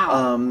editing.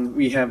 Wow.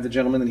 We have the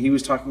gentleman that he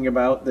was talking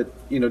about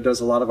that,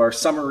 does a lot of our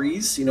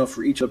summaries,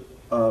 for each of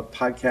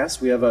podcast.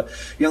 We have a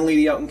young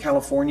lady out in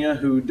California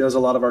who does a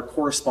lot of our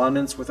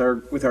correspondence with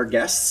our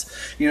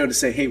guests, to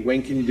say, hey,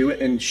 when can you do it?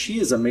 And she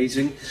is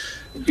amazing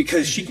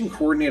because she can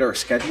coordinate our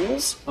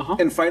schedules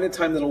and find a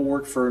time that'll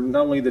work for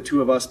not only the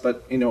two of us,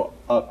 but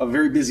a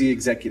very busy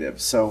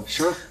executive. So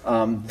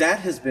that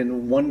has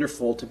been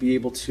wonderful to be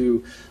able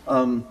to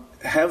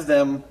have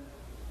them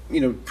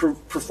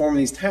perform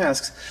these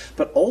tasks,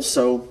 but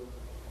also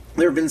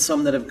there have been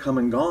some that have come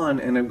and gone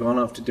and have gone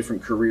off to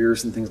different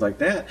careers and things like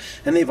that.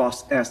 And they've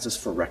asked us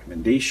for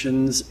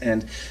recommendations.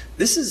 And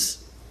this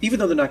is, even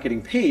though they're not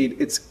getting paid,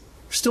 it's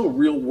still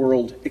real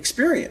world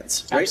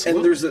experience, right?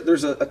 Absolutely. And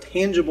there's a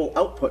tangible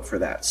output for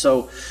that.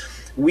 So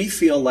we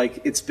feel like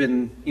it's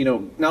been,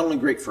 not only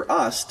great for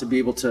us to be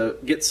able to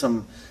get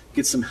some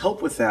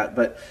help with that,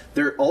 but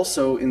they're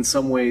also in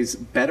some ways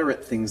better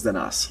at things than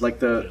us. Like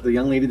the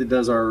young lady that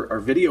does our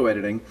video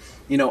editing,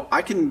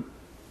 I can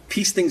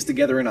piece things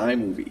together in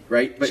iMovie,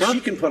 right? But she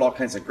can put all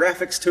kinds of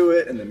graphics to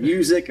it and the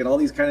music and all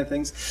these kind of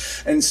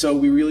things. And so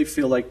we really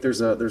feel like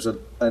there's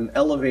an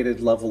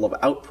elevated level of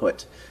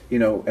output,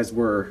 as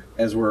we're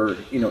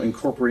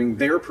incorporating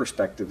their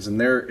perspectives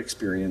and their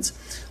experience.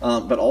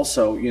 But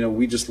also,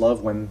 we just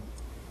love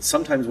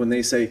sometimes when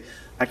they say,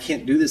 I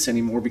can't do this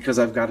anymore because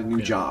I've got a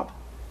new job,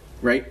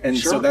 right? And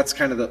so that's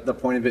kind of the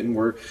point of it, and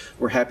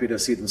we're happy to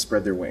see them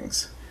spread their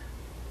wings.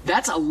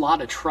 That's a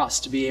lot of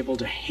trust to be able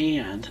to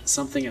hand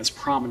something as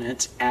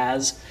prominent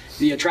as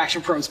the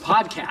Attraction Pros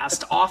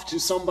podcast off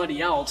to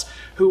somebody else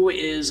who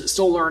is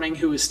still learning,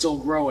 who is still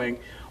growing.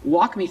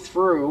 Walk me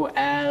through,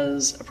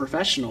 as a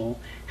professional,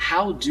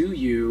 how do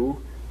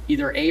you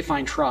either A,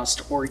 find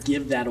trust or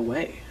give that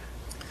away?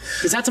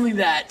 Because that's something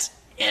that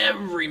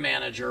every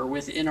manager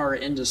within our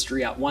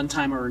industry at one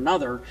time or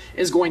another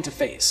is going to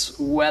face,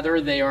 whether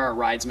they are a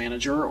rides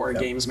manager or a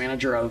games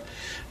manager of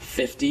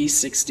 50,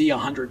 60,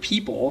 100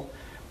 people,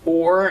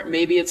 or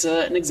maybe it's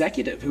an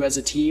executive who has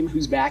a team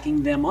who's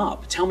backing them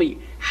up. Tell me,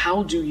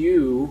 how do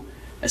you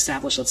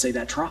establish, let's say,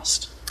 that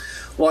trust?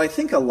 Well, I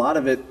think a lot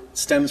of it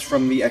stems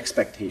from the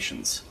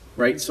expectations,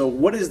 right? So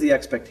what is the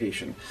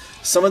expectation?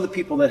 Some of the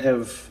people that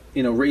have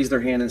raised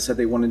their hand and said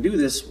they want to do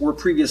this were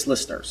previous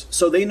listeners.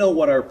 So they know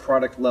what our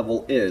product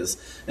level is,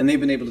 and they've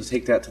been able to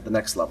take that to the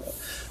next level.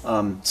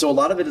 So a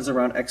lot of it is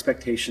around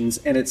expectations,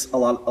 and it's a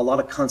lot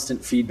of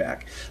constant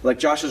feedback. Like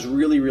Josh is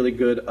really, really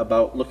good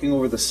about looking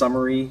over the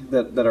summary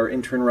that our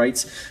intern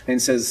writes and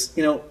says,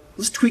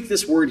 let's tweak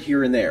this word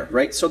here and there,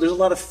 right? So there's a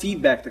lot of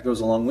feedback that goes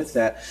along with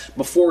that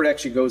before it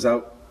actually goes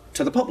out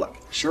to the public.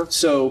 Sure.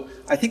 So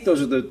I think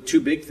those are the two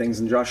big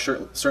things, and Josh,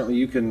 certainly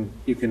you can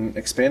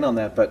expand on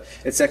that, but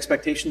it's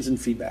expectations and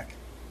feedback.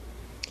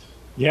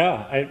 Yeah,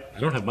 I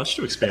don't have much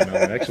to expand on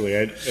that, actually.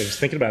 I was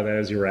thinking about that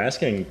as you were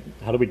asking,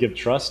 how do we give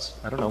trust?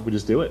 I don't know, we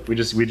just do it. We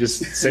just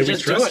say we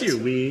trust you.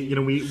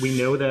 We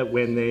know that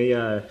when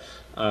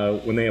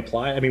they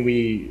apply, I mean,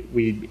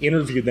 we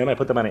interviewed them. I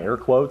put them on air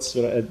quotes.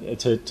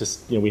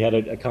 We had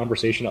a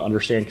conversation to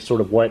understand sort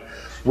of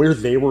where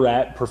they were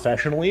at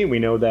professionally. We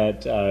know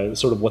that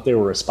sort of what they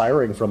were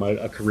aspiring from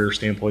a career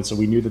standpoint. So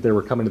we knew that they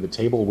were coming to the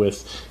table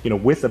with a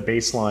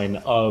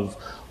baseline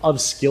of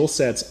skill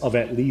sets of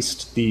at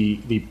least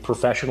the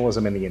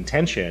professionalism and the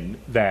intention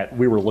that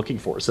we were looking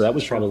for. So that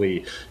was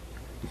probably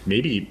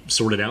maybe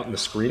sorted out in the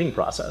screening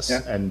process.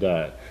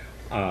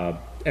 Yeah.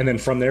 And then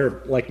from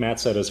there, like Matt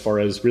said, as far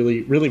as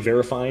really, really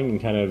verifying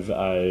and kind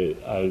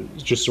of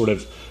just sort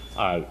of,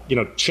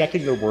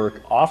 checking their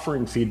work,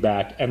 offering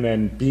feedback, and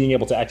then being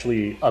able to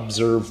actually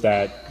observe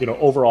that,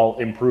 overall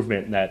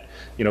improvement and that,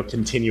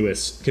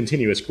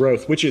 continuous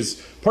growth, which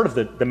is part of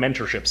the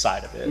mentorship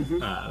side of it.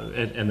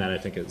 Mm-hmm. And that I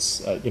think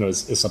is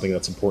something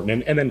that's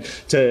important. And then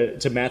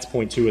to Matt's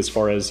point too, as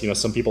far as,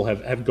 some people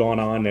have gone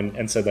on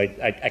and said, like,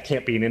 I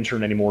can't be an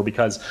intern anymore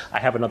because I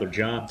have another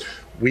job.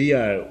 We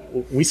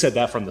said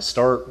that from the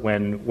start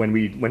when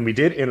we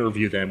did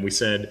interview them. We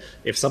said,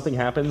 if something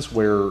happens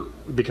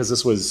because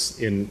this was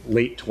in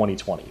late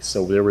 2020,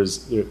 so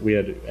we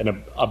had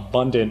an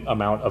abundant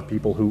amount of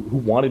people who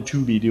wanted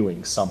to be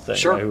doing something.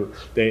 Sure.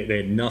 They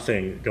had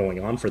nothing going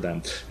on for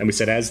them, and we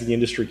said, as the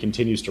industry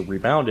continues to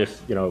rebound,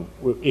 if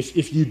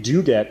you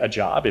do get a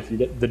job, if you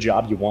get the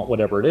job you want,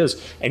 whatever it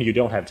is, and you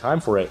don't have time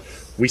for it,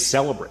 we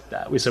celebrate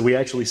that. We said we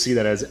actually see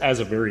that as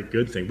a very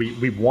good thing.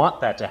 We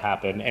want that to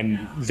happen,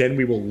 and then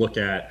we will look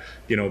at,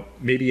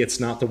 maybe it's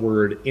not the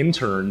word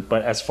intern,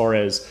 but as far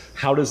as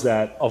how does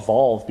that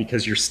evolve,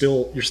 because you're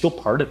still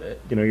part of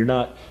it. You're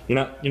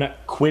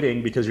not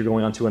quitting because you're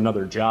going on to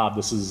another job.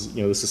 This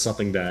is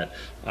something that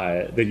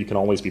you can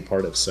always be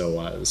part of.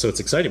 So it's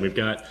exciting. We've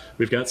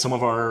got some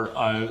of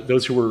our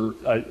those who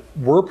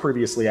were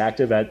previously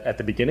active at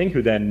the beginning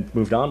who then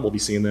moved on. We'll be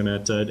seeing them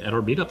at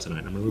our meetup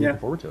tonight. I'm really looking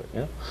forward to it.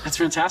 Yeah. That's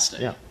fantastic.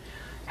 Yeah.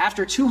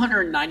 After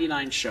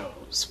 299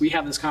 shows, we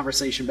have this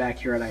conversation back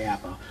here at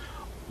IAAPA.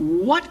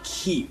 What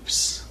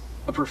keeps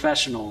a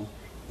professional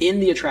in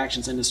the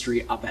attractions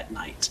industry up at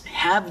night?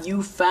 Have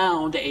you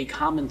found a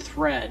common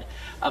thread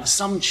of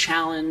some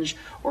challenge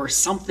or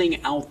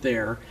something out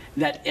there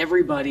that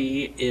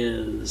everybody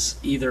is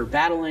either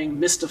battling,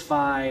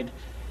 mystified?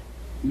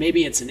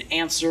 Maybe it's an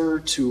answer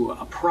to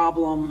a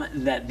problem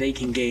that they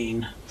can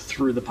gain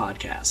through the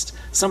podcast.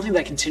 Something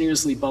that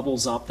continuously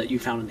bubbles up that you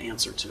found an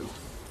answer to.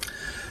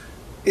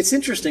 It's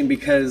interesting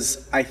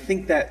because I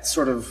think that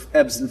sort of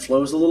ebbs and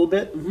flows a little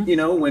bit.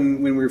 Mm-hmm.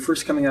 When we were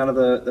first coming out of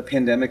the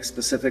pandemic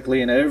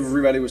specifically, and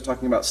everybody was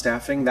talking about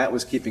staffing, that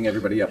was keeping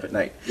everybody up at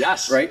night.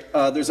 Yes. Right?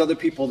 There's other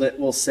people that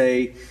will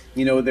say,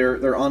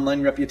 their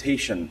online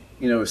reputation,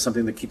 is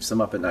something that keeps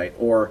them up at night,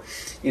 or,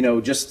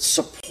 just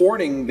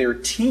supporting their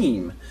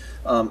team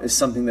is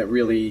something that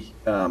really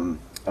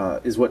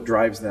is what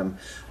drives them.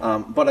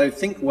 But I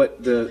think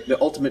what the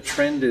ultimate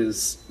trend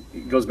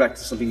goes back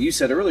to something you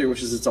said earlier,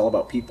 which is it's all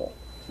about people.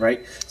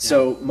 Right? Yeah.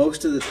 So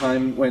most of the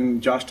time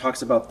when Josh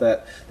talks about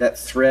that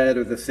thread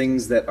or the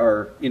things that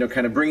are,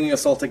 kind of bringing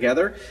us all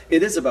together,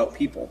 it is about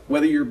people.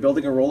 Whether you're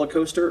building a roller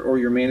coaster or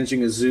you're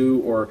managing a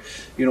zoo or,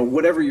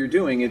 whatever you're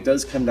doing, it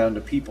does come down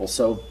to people.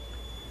 So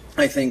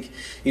I think,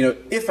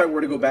 if I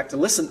were to go back to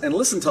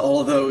listen to all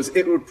of those,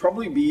 it would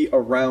probably be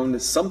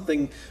around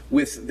something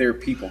with their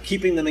people,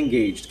 keeping them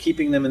engaged,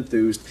 keeping them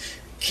enthused,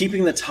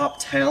 keeping the top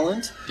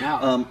talent.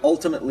 Yeah.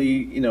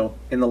 Ultimately,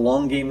 in the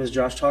long game, as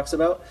Josh talks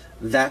about,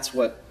 that's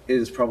what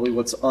is probably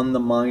what's on the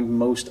mind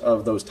most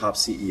of those top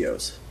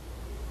CEOs.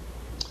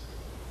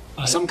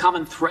 Some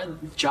common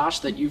thread, Josh,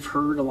 that you've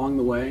heard along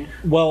the way?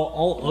 Well,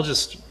 I'll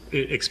just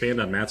expand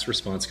on Matt's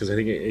response, because I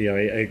think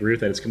I agree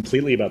with that. It's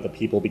completely about the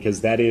people,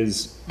 because that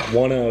is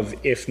one of,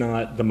 if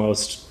not the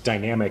most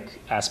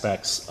dynamic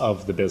aspects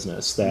of the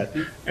business. That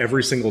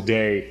every single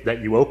day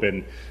that you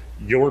open,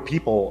 your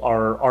people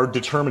are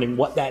determining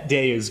what that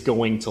day is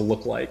going to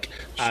look like.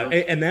 Sure.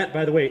 And that,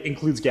 by the way,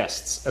 includes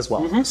guests as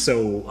well.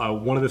 So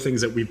one of the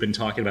things that we've been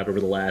talking about over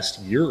the last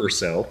year or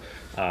so,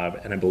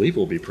 and I believe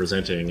we'll be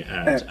presenting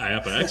at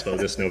IAAPA Expo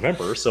this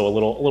November, so a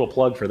little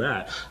plug for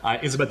that,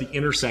 is about the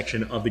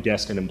intersection of the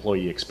guest and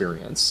employee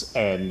experience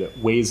and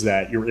ways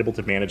that you're able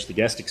to manage the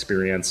guest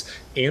experience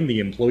and the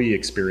employee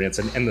experience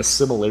and the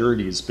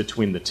similarities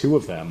between the two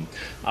of them.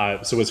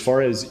 So as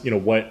far as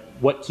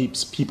what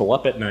keeps people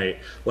up at night,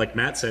 like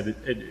Matt said,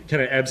 it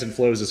kind of ebbs and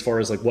flows as far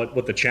as like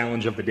what the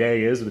challenge of the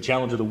day is, or the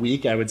challenge of the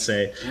week, I would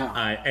say.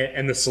 Yeah.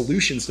 And the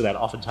solutions to that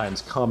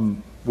oftentimes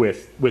come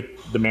with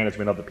the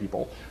management of the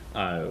people,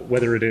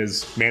 whether it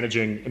is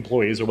managing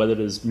employees or whether it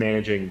is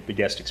managing the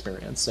guest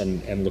experience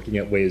and looking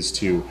at ways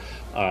to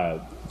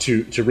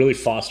really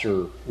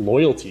foster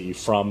loyalty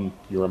from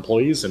your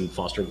employees and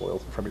foster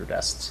loyalty from your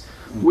guests.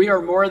 We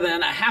are more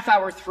than a half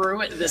hour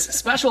through this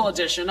special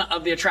edition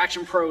of the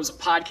Attraction Pros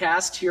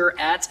podcast here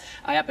at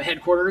IAAPA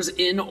headquarters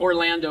in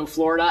Orlando,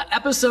 Florida,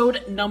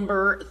 episode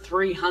number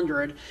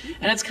 300.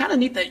 And it's kind of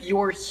neat that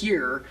you're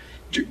here.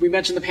 We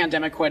mentioned the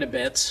pandemic quite a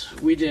bit.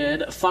 We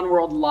did Fun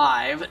World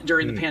Live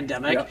during the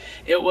pandemic. Yep.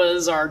 It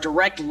was our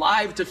direct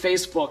live to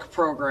Facebook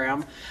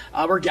program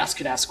where guests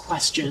could ask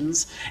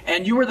questions.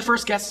 And you were the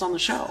first guest on the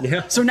show.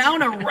 Yeah. So now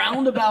in a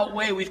roundabout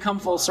way, we've come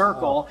full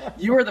circle.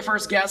 You were the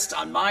first guest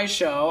on my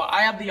show.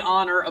 I have the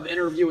honor of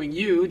interviewing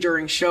you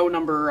during show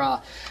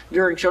number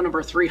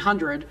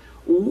 300.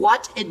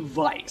 What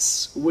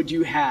advice would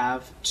you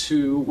have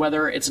to,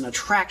 whether it's an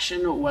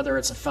attraction, whether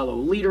it's a fellow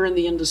leader in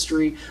the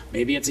industry,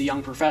 maybe it's a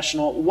young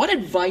professional, what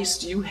advice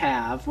do you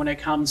have when it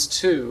comes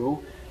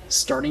to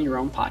starting your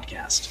own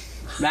podcast?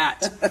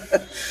 Matt.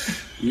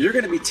 You're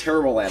going to be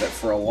terrible at it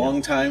for a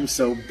long time,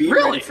 so be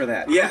ready for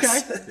that.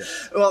 Yes. Okay.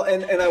 Well,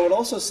 and I would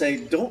also say,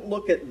 don't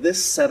look at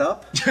this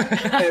setup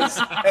as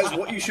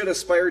what you should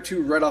aspire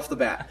to right off the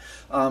bat.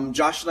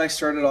 Josh and I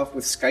started off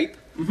with Skype,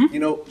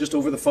 just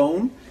over the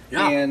phone.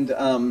 Yeah.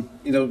 And,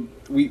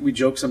 we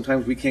joke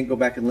sometimes we can't go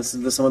back and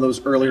listen to some of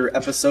those earlier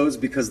episodes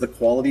because the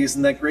quality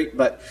isn't that great.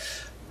 But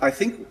I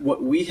think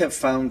what we have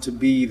found to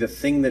be the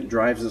thing that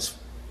drives us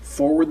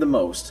forward the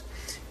most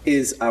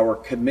is our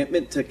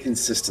commitment to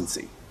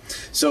consistency.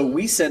 So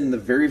we said in the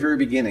very, very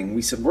beginning,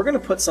 we said, we're going to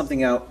put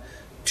something out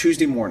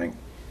Tuesday morning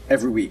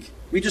every week.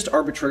 We just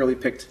arbitrarily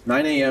picked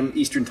 9 a.m.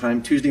 Eastern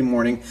time, Tuesday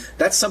morning.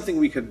 That's something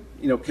we could,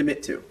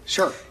 commit to.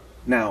 Sure.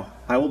 Now,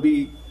 I will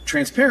be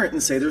transparent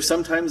and say there's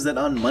sometimes that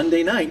on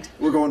Monday night,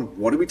 we're going,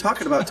 what are we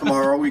talking about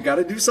tomorrow? We got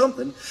to do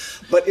something.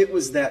 But it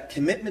was that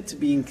commitment to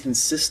being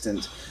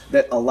consistent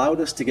that allowed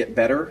us to get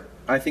better,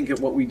 I think, at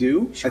what we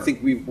do. Sure. I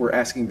think we're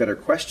asking better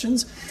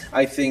questions.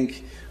 I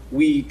think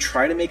we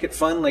try to make it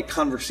fun, like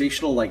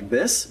conversational like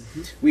this.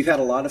 Mm-hmm. We've had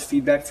a lot of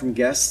feedback from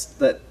guests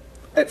that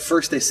at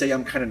first they say,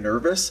 I'm kind of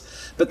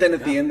nervous, but then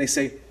at the end they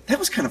say, that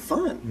was kind of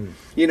fun.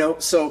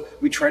 So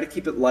we try to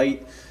keep it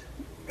light.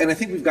 And I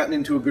think we've gotten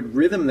into a good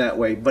rhythm that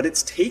way, but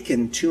it's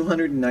taken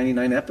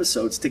 299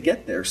 episodes to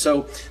get there.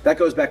 So that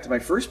goes back to my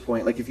first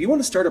point. Like, if you want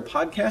to start a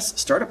podcast,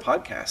 start a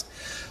podcast,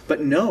 but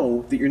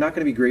know that you're not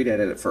going to be great at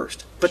it at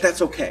first. But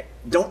that's okay.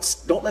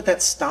 Don't let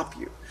that stop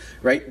you,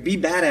 right? Be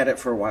bad at it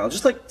for a while.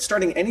 Just like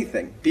starting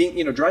anything,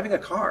 driving a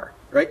car,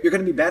 right? You're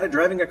going to be bad at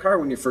driving a car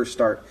when you first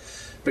start,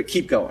 but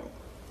keep going.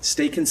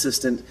 Stay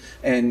consistent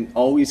and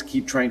always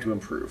keep trying to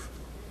improve.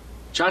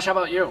 Josh, how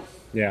about you?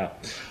 Yeah.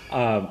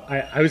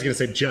 I was going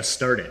to say just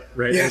start it,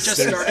 right? Yeah, just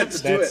start it.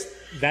 Let's do it.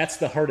 That's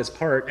the hardest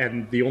part,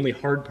 and the only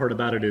hard part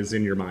about it is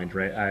in your mind,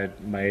 right?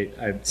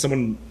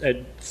 Someone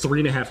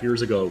 3.5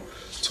 years ago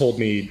told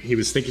me he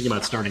was thinking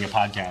about starting a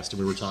podcast,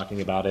 and we were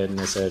talking about it, and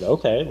I said,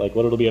 okay, like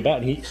what it'll be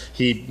about. And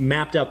he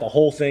mapped out the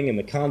whole thing and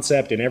the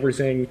concept and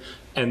everything,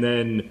 and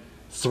then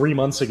 3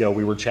 months ago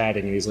we were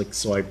chatting, and he's like,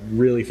 so I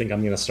really think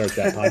I'm going to start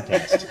that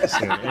podcast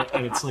soon.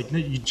 And it's like,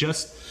 no,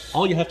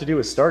 all you have to do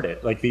is start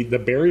it. Like the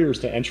barriers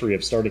to entry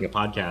of starting a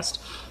podcast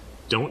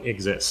don't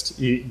exist.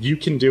 You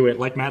can do it.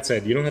 Like Matt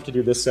said, you don't have to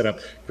do this setup.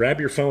 Grab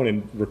your phone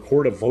and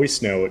record a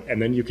voice note,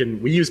 and then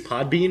we use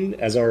Podbean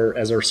as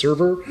our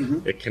server.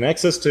 Mm-hmm. It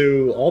connects us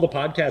to all the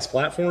podcast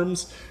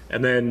platforms.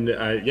 And then,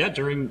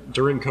 during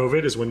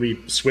COVID is when we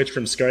switched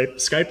from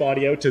Skype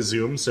audio to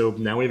Zoom. So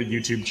now we have a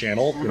YouTube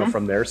channel,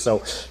 from there.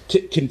 So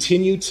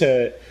continue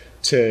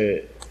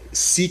to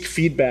seek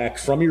feedback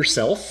from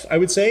yourself, I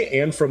would say,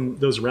 and from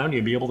those around you,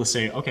 and be able to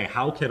say, okay,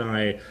 how can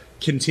I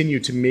continue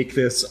to make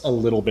this a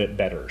little bit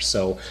better?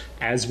 So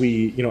as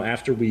we,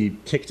 after we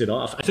kicked it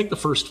off, I think the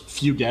first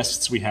few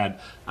guests we had,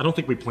 I don't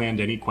think we planned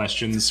any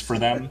questions for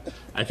them.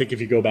 I think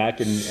if you go back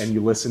and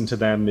you listen to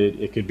them,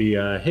 it could be,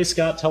 hey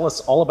Scott, tell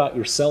us all about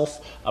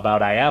yourself,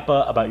 about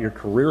IAAPA, about your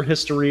career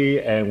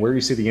history, and where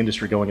you see the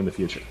industry going in the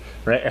future,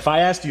 right? If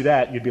I asked you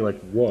that, you'd be like,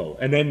 whoa.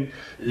 And then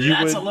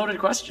that's a loaded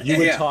question. You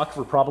would talk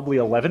for probably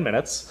 11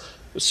 minutes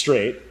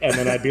straight, and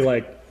then I'd be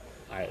like,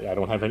 I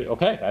don't have any.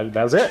 Okay,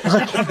 that was it.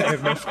 I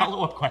have no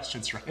follow-up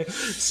questions, right?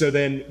 So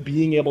then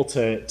being able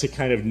to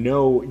kind of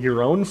know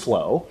your own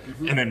flow,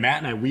 and then Matt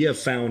and I, we have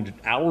found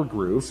our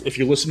groove. If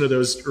you listen to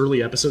those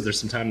early episodes, there's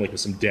some time like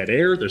with some dead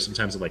air. There's some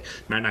times of like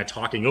Matt and I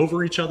talking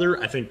over each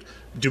other. I think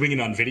doing it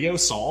on video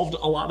solved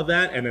a lot of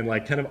that, and then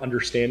like kind of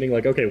understanding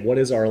like, okay, what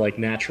is our like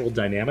natural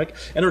dynamic?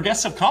 And our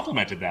guests have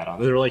complimented that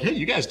on. They're like, hey,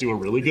 you guys do a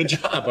really good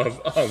job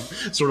of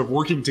sort of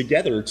working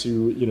together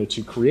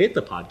to create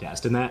the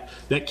podcast, and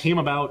that came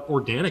about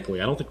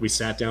organically. I don't think we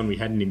sat down, we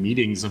had any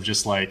meetings of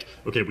just like,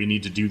 okay, we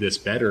need to do this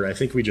better. I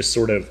think we just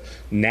sort of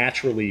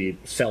naturally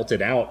felt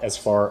it out as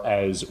far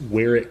as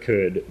where it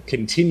could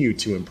continue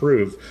to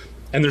improve.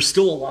 And there's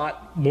still a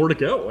lot more to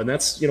go. And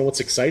that's, what's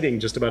exciting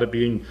just about it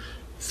being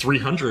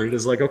 300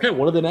 is like, okay,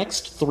 what do the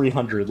next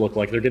 300 look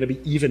like? They're going to be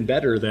even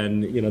better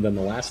than the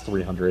last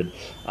 300.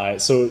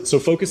 So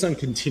focus on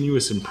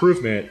continuous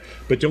improvement,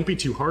 but don't be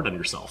too hard on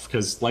yourself.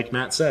 Because like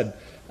Matt said,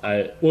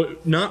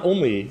 not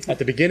only at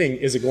the beginning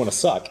is it going to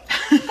suck,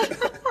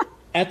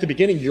 at the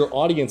beginning, your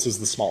audience is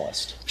the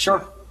smallest.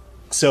 Sure.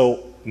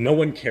 So no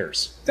one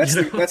cares. That's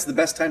the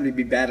best time to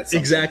be bad at something.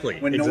 Exactly.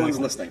 When no one's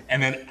listening.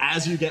 And then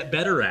as you get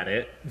better at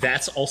it,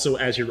 that's also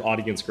as your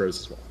audience grows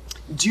as well.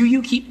 Do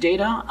you keep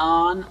data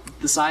on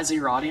the size of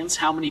your audience?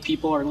 How many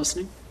people are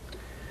listening?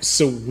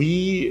 So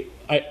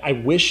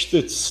I wish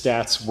the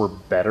stats were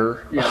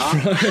better. Yeah.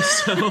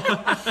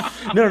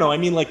 No. I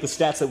mean like the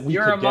stats that we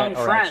could get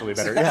are friends. actually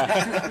better.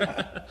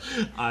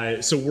 Yeah.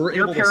 So we're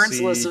Your able to see.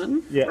 parents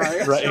listen. Yeah.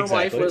 Right. Your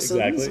wife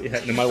listens. Exactly.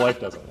 Yeah, no, my wife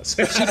doesn't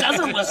listen. She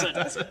doesn't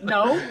listen.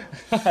 No.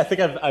 I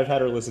think I've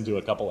had her listen to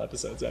a couple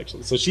episodes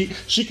actually. So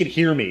she could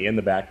hear me in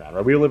the background.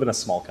 Right. We live in a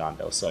small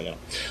condo, so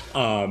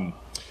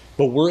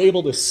but we're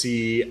able to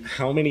see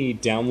how many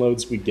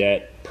downloads we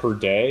get per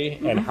day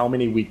and how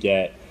many we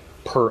get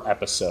per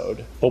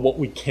episode. But what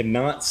we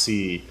cannot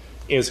see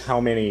is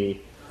how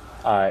many,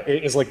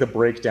 is like the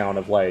breakdown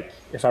of like,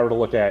 if I were to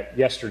look at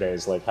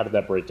yesterday's, like how did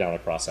that break down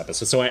across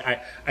episodes? So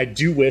I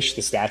do wish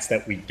the stats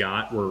that we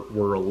got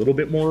were a little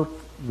bit more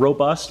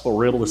robust, but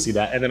we're able to see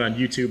that. And then on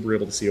YouTube, we're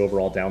able to see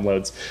overall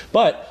downloads.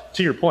 But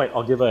to your point,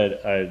 I'll give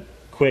a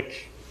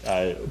quick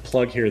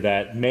plug here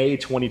that May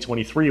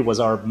 2023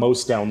 was our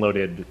most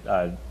downloaded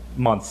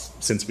month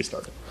since we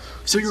started.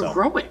 So you're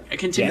growing. It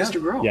continues to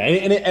grow. Yeah,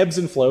 and it ebbs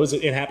and flows.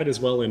 It happened as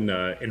well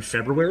in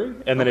February,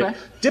 and then it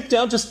dipped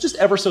down just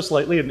ever so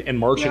slightly in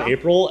March and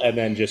April, and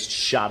then just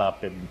shot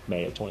up in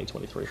May of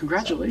 2023.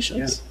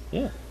 Congratulations. So,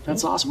 yeah.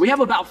 That's awesome. We have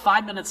about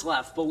 5 minutes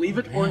left, believe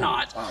it or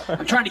not. Wow.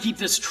 I'm trying to keep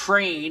this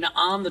train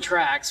on the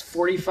tracks,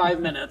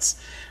 45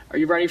 minutes. Are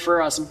you ready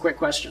for some quick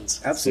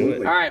questions?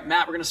 Absolutely. All right,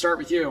 Matt, we're going to start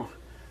with you.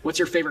 What's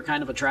your favorite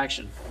kind of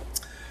attraction?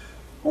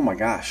 Oh my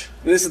gosh.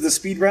 This is the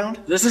speed round?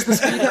 This is the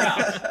speed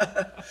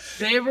round.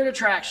 Favorite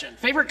attraction.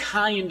 Favorite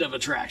kind of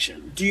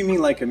attraction. Do you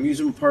mean like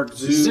amusement park,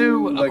 zoo?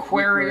 Zoo, like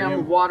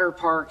aquarium, water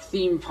park,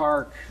 theme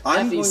park,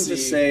 I'm FEC. going to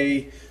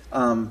say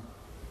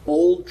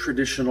old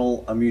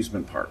traditional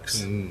amusement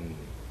parks.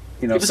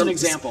 Give us an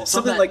example.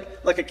 Something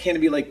like a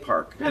Canopy Lake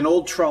Park, an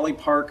old trolley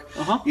park,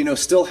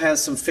 still has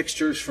some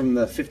fixtures from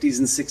the 50s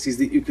and 60s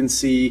that you can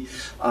see,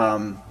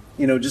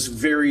 just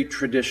very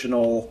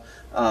traditional.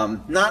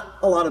 Not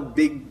a lot of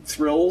big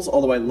thrills,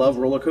 although I love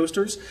roller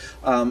coasters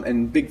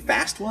and big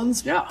fast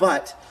ones. Yeah.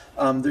 But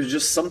there's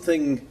just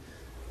something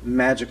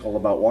magical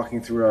about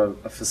walking through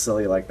a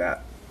facility like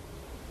that.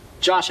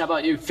 Josh, how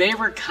about you?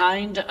 Favorite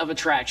kind of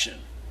attraction?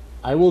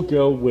 I will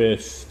go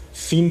with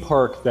theme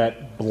park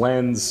that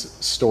blends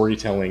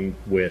storytelling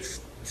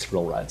with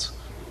thrill rides.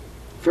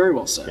 Very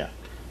well said. Yeah.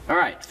 All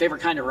right.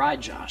 Favorite kind of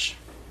ride, Josh?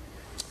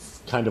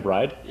 Kind of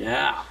ride?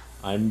 Yeah.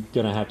 I'm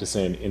going to have to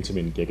say an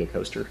Intamin Giga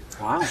Coaster.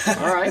 Wow.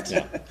 All right.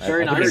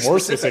 Very I can nice. be more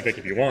specific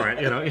if you want.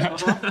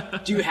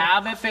 Do you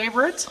have a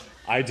favorite?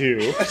 I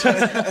do.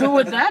 Who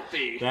would that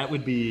be? That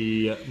would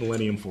be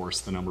Millennium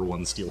Force, the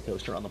 #1 steel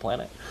coaster on the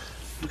planet.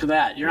 Look at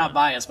that. You're not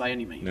biased by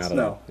any means. Not at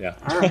all. Yeah.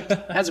 All right.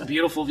 It has a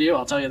beautiful view,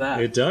 I'll tell you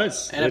that. It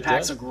does. And it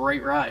packs a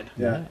great ride.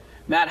 Yeah.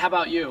 Matt, how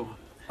about you?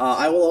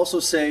 I will also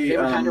say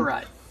Favorite kind of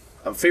ride?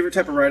 A favorite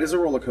type of ride is a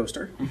roller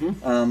coaster.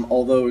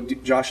 Although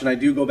Josh and I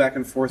do go back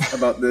and forth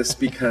about this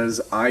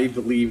because I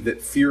believe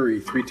that Fury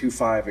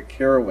 325 at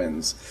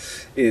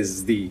Carowinds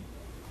is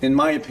in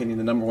my opinion,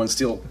 the #1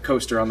 steel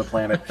coaster on the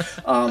planet.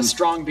 A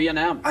strong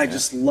B&M. I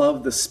just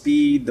love the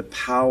speed, the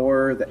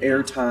power, the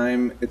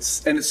airtime.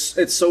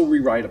 It's so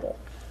re-rideable.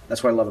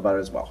 That's what I love about it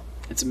as well.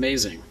 It's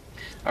amazing.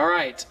 All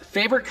right.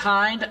 Favorite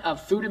kind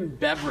of food and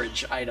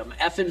beverage item?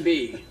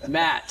 F&B.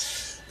 Matt.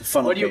 The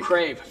funnel what do you cake.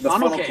 crave? The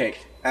funnel cake.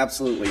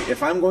 Absolutely.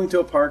 If I'm going to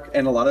a park,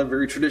 and a lot of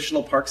very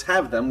traditional parks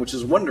have them, which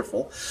is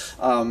wonderful,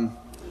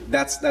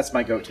 that's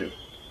my go-to.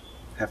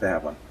 Have to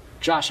have one.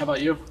 Josh, how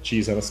about you?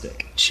 Cheese on a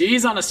stick.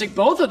 Cheese on a stick.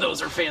 Both of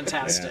those are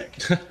fantastic.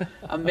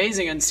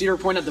 Amazing. And Cedar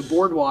Point at the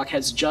Boardwalk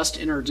has just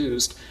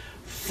introduced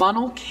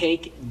funnel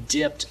cake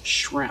dipped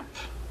shrimp.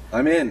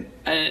 I'm in.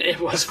 And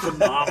it was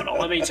phenomenal,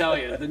 let me tell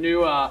you. The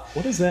new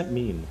What does that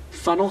mean?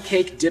 funnel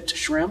cake dipped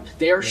shrimp.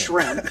 They are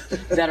shrimp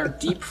that are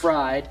deep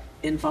fried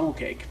in funnel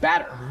cake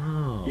batter.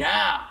 Oh.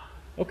 Yeah.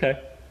 Okay.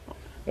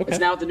 It's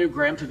now at the new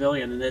Grand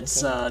Pavilion, and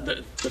it's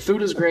the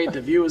food is great,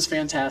 the view is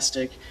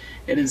fantastic.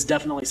 It is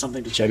definitely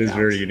something to check out. That is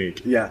very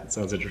unique. Yeah. It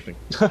sounds interesting.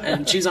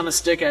 And cheese on a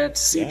stick at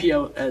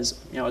CPO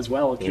as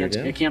well.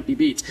 It can't be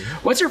beat.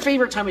 What's your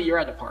favorite time of year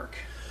at the park?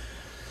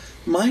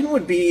 Mine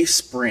would be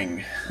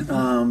spring,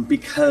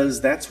 because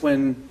that's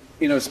when,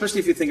 especially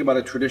if you think about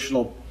a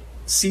traditional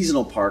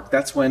seasonal park,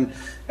 that's when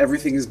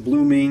everything is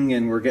blooming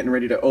and we're getting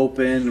ready to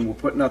open and we're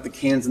putting out the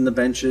cans and the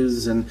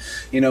benches, and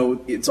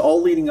it's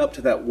all leading up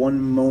to that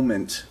one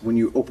moment when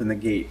you open the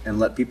gate and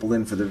let people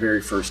in for the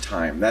very first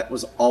time. That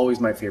was always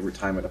my favorite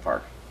time at a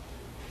park.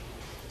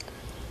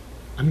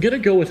 I'm gonna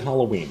go with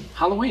Halloween.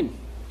 Halloween.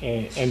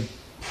 And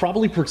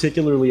probably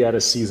particularly at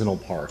a seasonal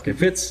park.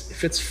 If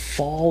it's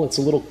fall, it's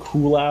a little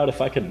cool out.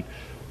 If I can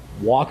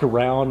walk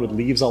around with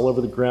leaves all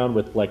over the ground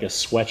with like a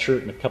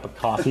sweatshirt and a cup of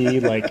coffee,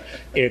 like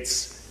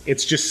it's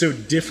just so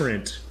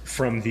different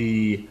from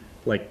the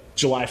like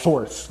July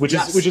 4th, which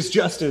is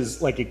just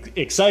as like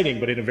exciting,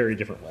 but in a very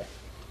different way.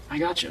 I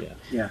got you.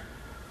 Yeah.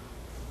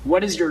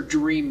 What is your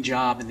dream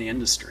job in the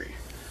industry?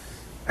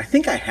 I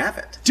think I have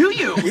it. Do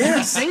you?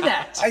 Yes. You say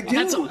that. I do.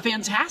 That's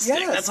fantastic.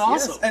 Yes, That's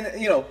awesome. Yes.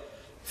 And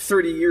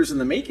 30 years in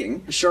the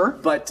making. Sure.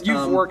 But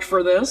you've worked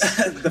for this.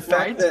 The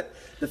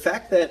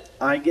fact that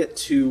I get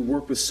to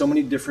work with so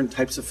many different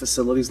types of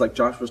facilities, like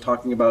Josh was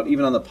talking about,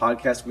 even on the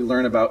podcast, we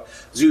learn about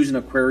zoos and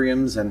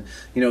aquariums, and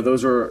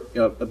those are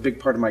a big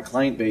part of my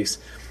client base.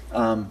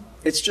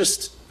 It's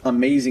just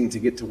amazing to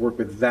get to work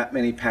with that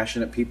many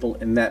passionate people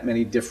in that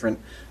many different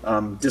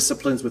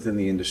disciplines within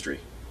the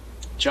industry.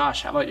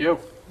 Josh, how about you?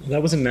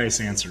 That was a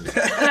nice answer.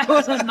 That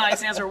was a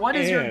nice answer. What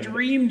is your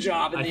dream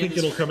job in the industry?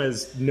 I think it'll come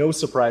as no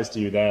surprise to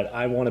you that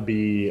I want to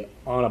be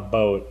on a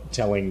boat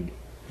telling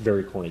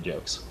very corny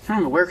jokes.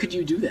 Where could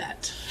you do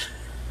that?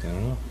 I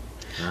don't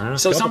know.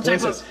 So some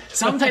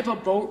type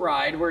of boat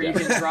ride where you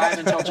can drive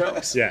and tell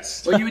jokes.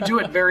 Yes. Well, you would do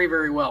it very,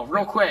 very well.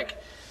 Real quick,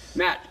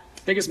 Matt,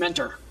 biggest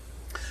mentor.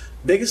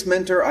 Biggest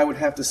mentor I would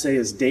have to say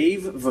is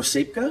Dave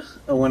Vosepka.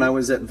 When I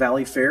was at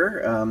Valley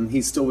Fair,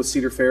 he's still with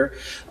Cedar Fair.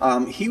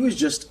 He was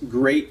just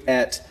great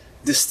at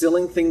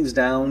distilling things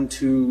down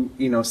to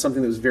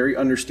something that was very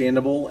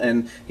understandable,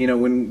 and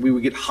when we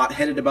would get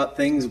hot-headed about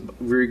things,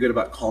 very good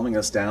about calming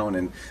us down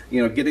and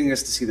getting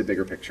us to see the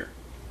bigger picture.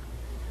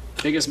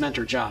 Biggest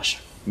mentor, Josh.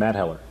 Matt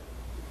Heller.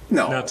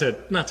 No,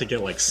 not to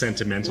get like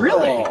sentimental,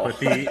 really, but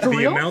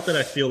the amount that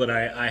I feel that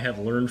I have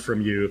learned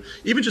from you,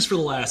 even just for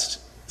the last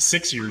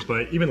 6 years,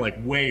 but even like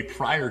way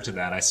prior to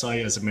that, I saw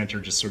you as a mentor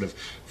just sort of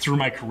through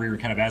my career,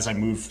 kind of as I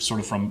moved sort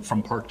of from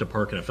park to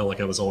park, and I felt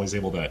like I was always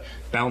able to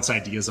bounce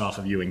ideas off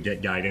of you and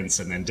get guidance.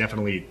 And then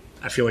definitely,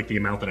 I feel like the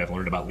amount that I've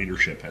learned about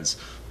leadership has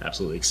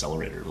absolutely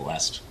accelerated over the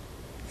last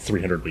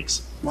 300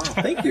 weeks. Wow,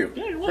 thank you.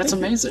 That's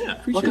amazing.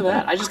 Yeah, look at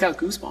that. I just got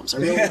goosebumps. I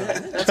really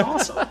did. That's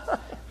awesome.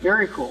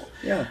 Very cool.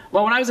 Yeah.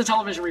 Well, when I was a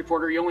television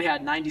reporter, you only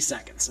had 90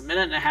 seconds, a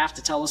minute and a half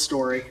to tell a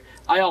story.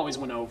 I always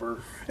went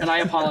over, and I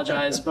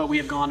apologize, but we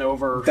have gone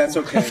over. That's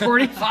okay.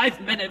 45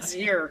 minutes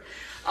here.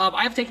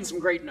 I have taken some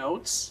great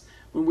notes.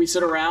 When we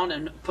sit around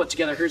and put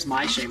together, here's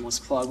my shameless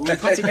plug. When we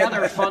put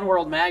together Fun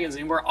World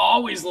magazine, we're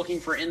always looking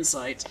for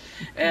insight,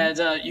 and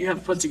you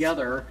have put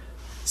together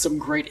some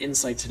great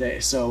insight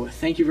today. So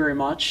thank you very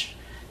much.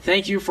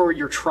 Thank you for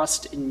your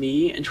trust in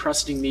me and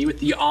trusting me with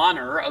the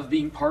honor of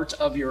being part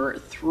of your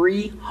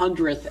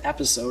 300th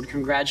episode.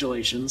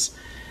 Congratulations.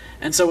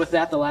 And so with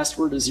that, the last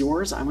word is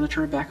yours. I'm going to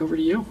turn it back over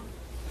to you.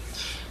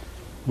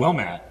 Well,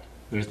 Matt,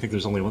 I think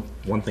there's only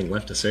one thing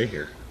left to say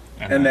here.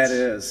 And that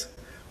is...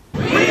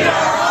 We are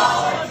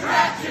all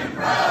Attraction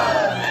Pros!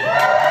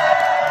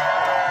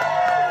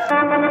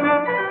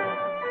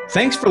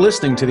 Thanks for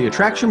listening to the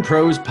Attraction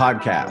Pros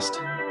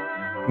Podcast.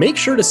 Make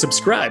sure to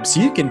subscribe so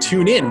you can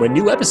tune in when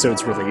new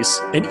episodes release,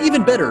 and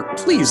even better,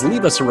 please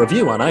leave us a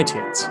review on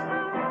iTunes.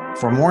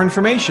 For more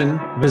information,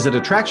 visit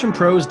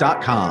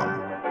AttractionPros.com.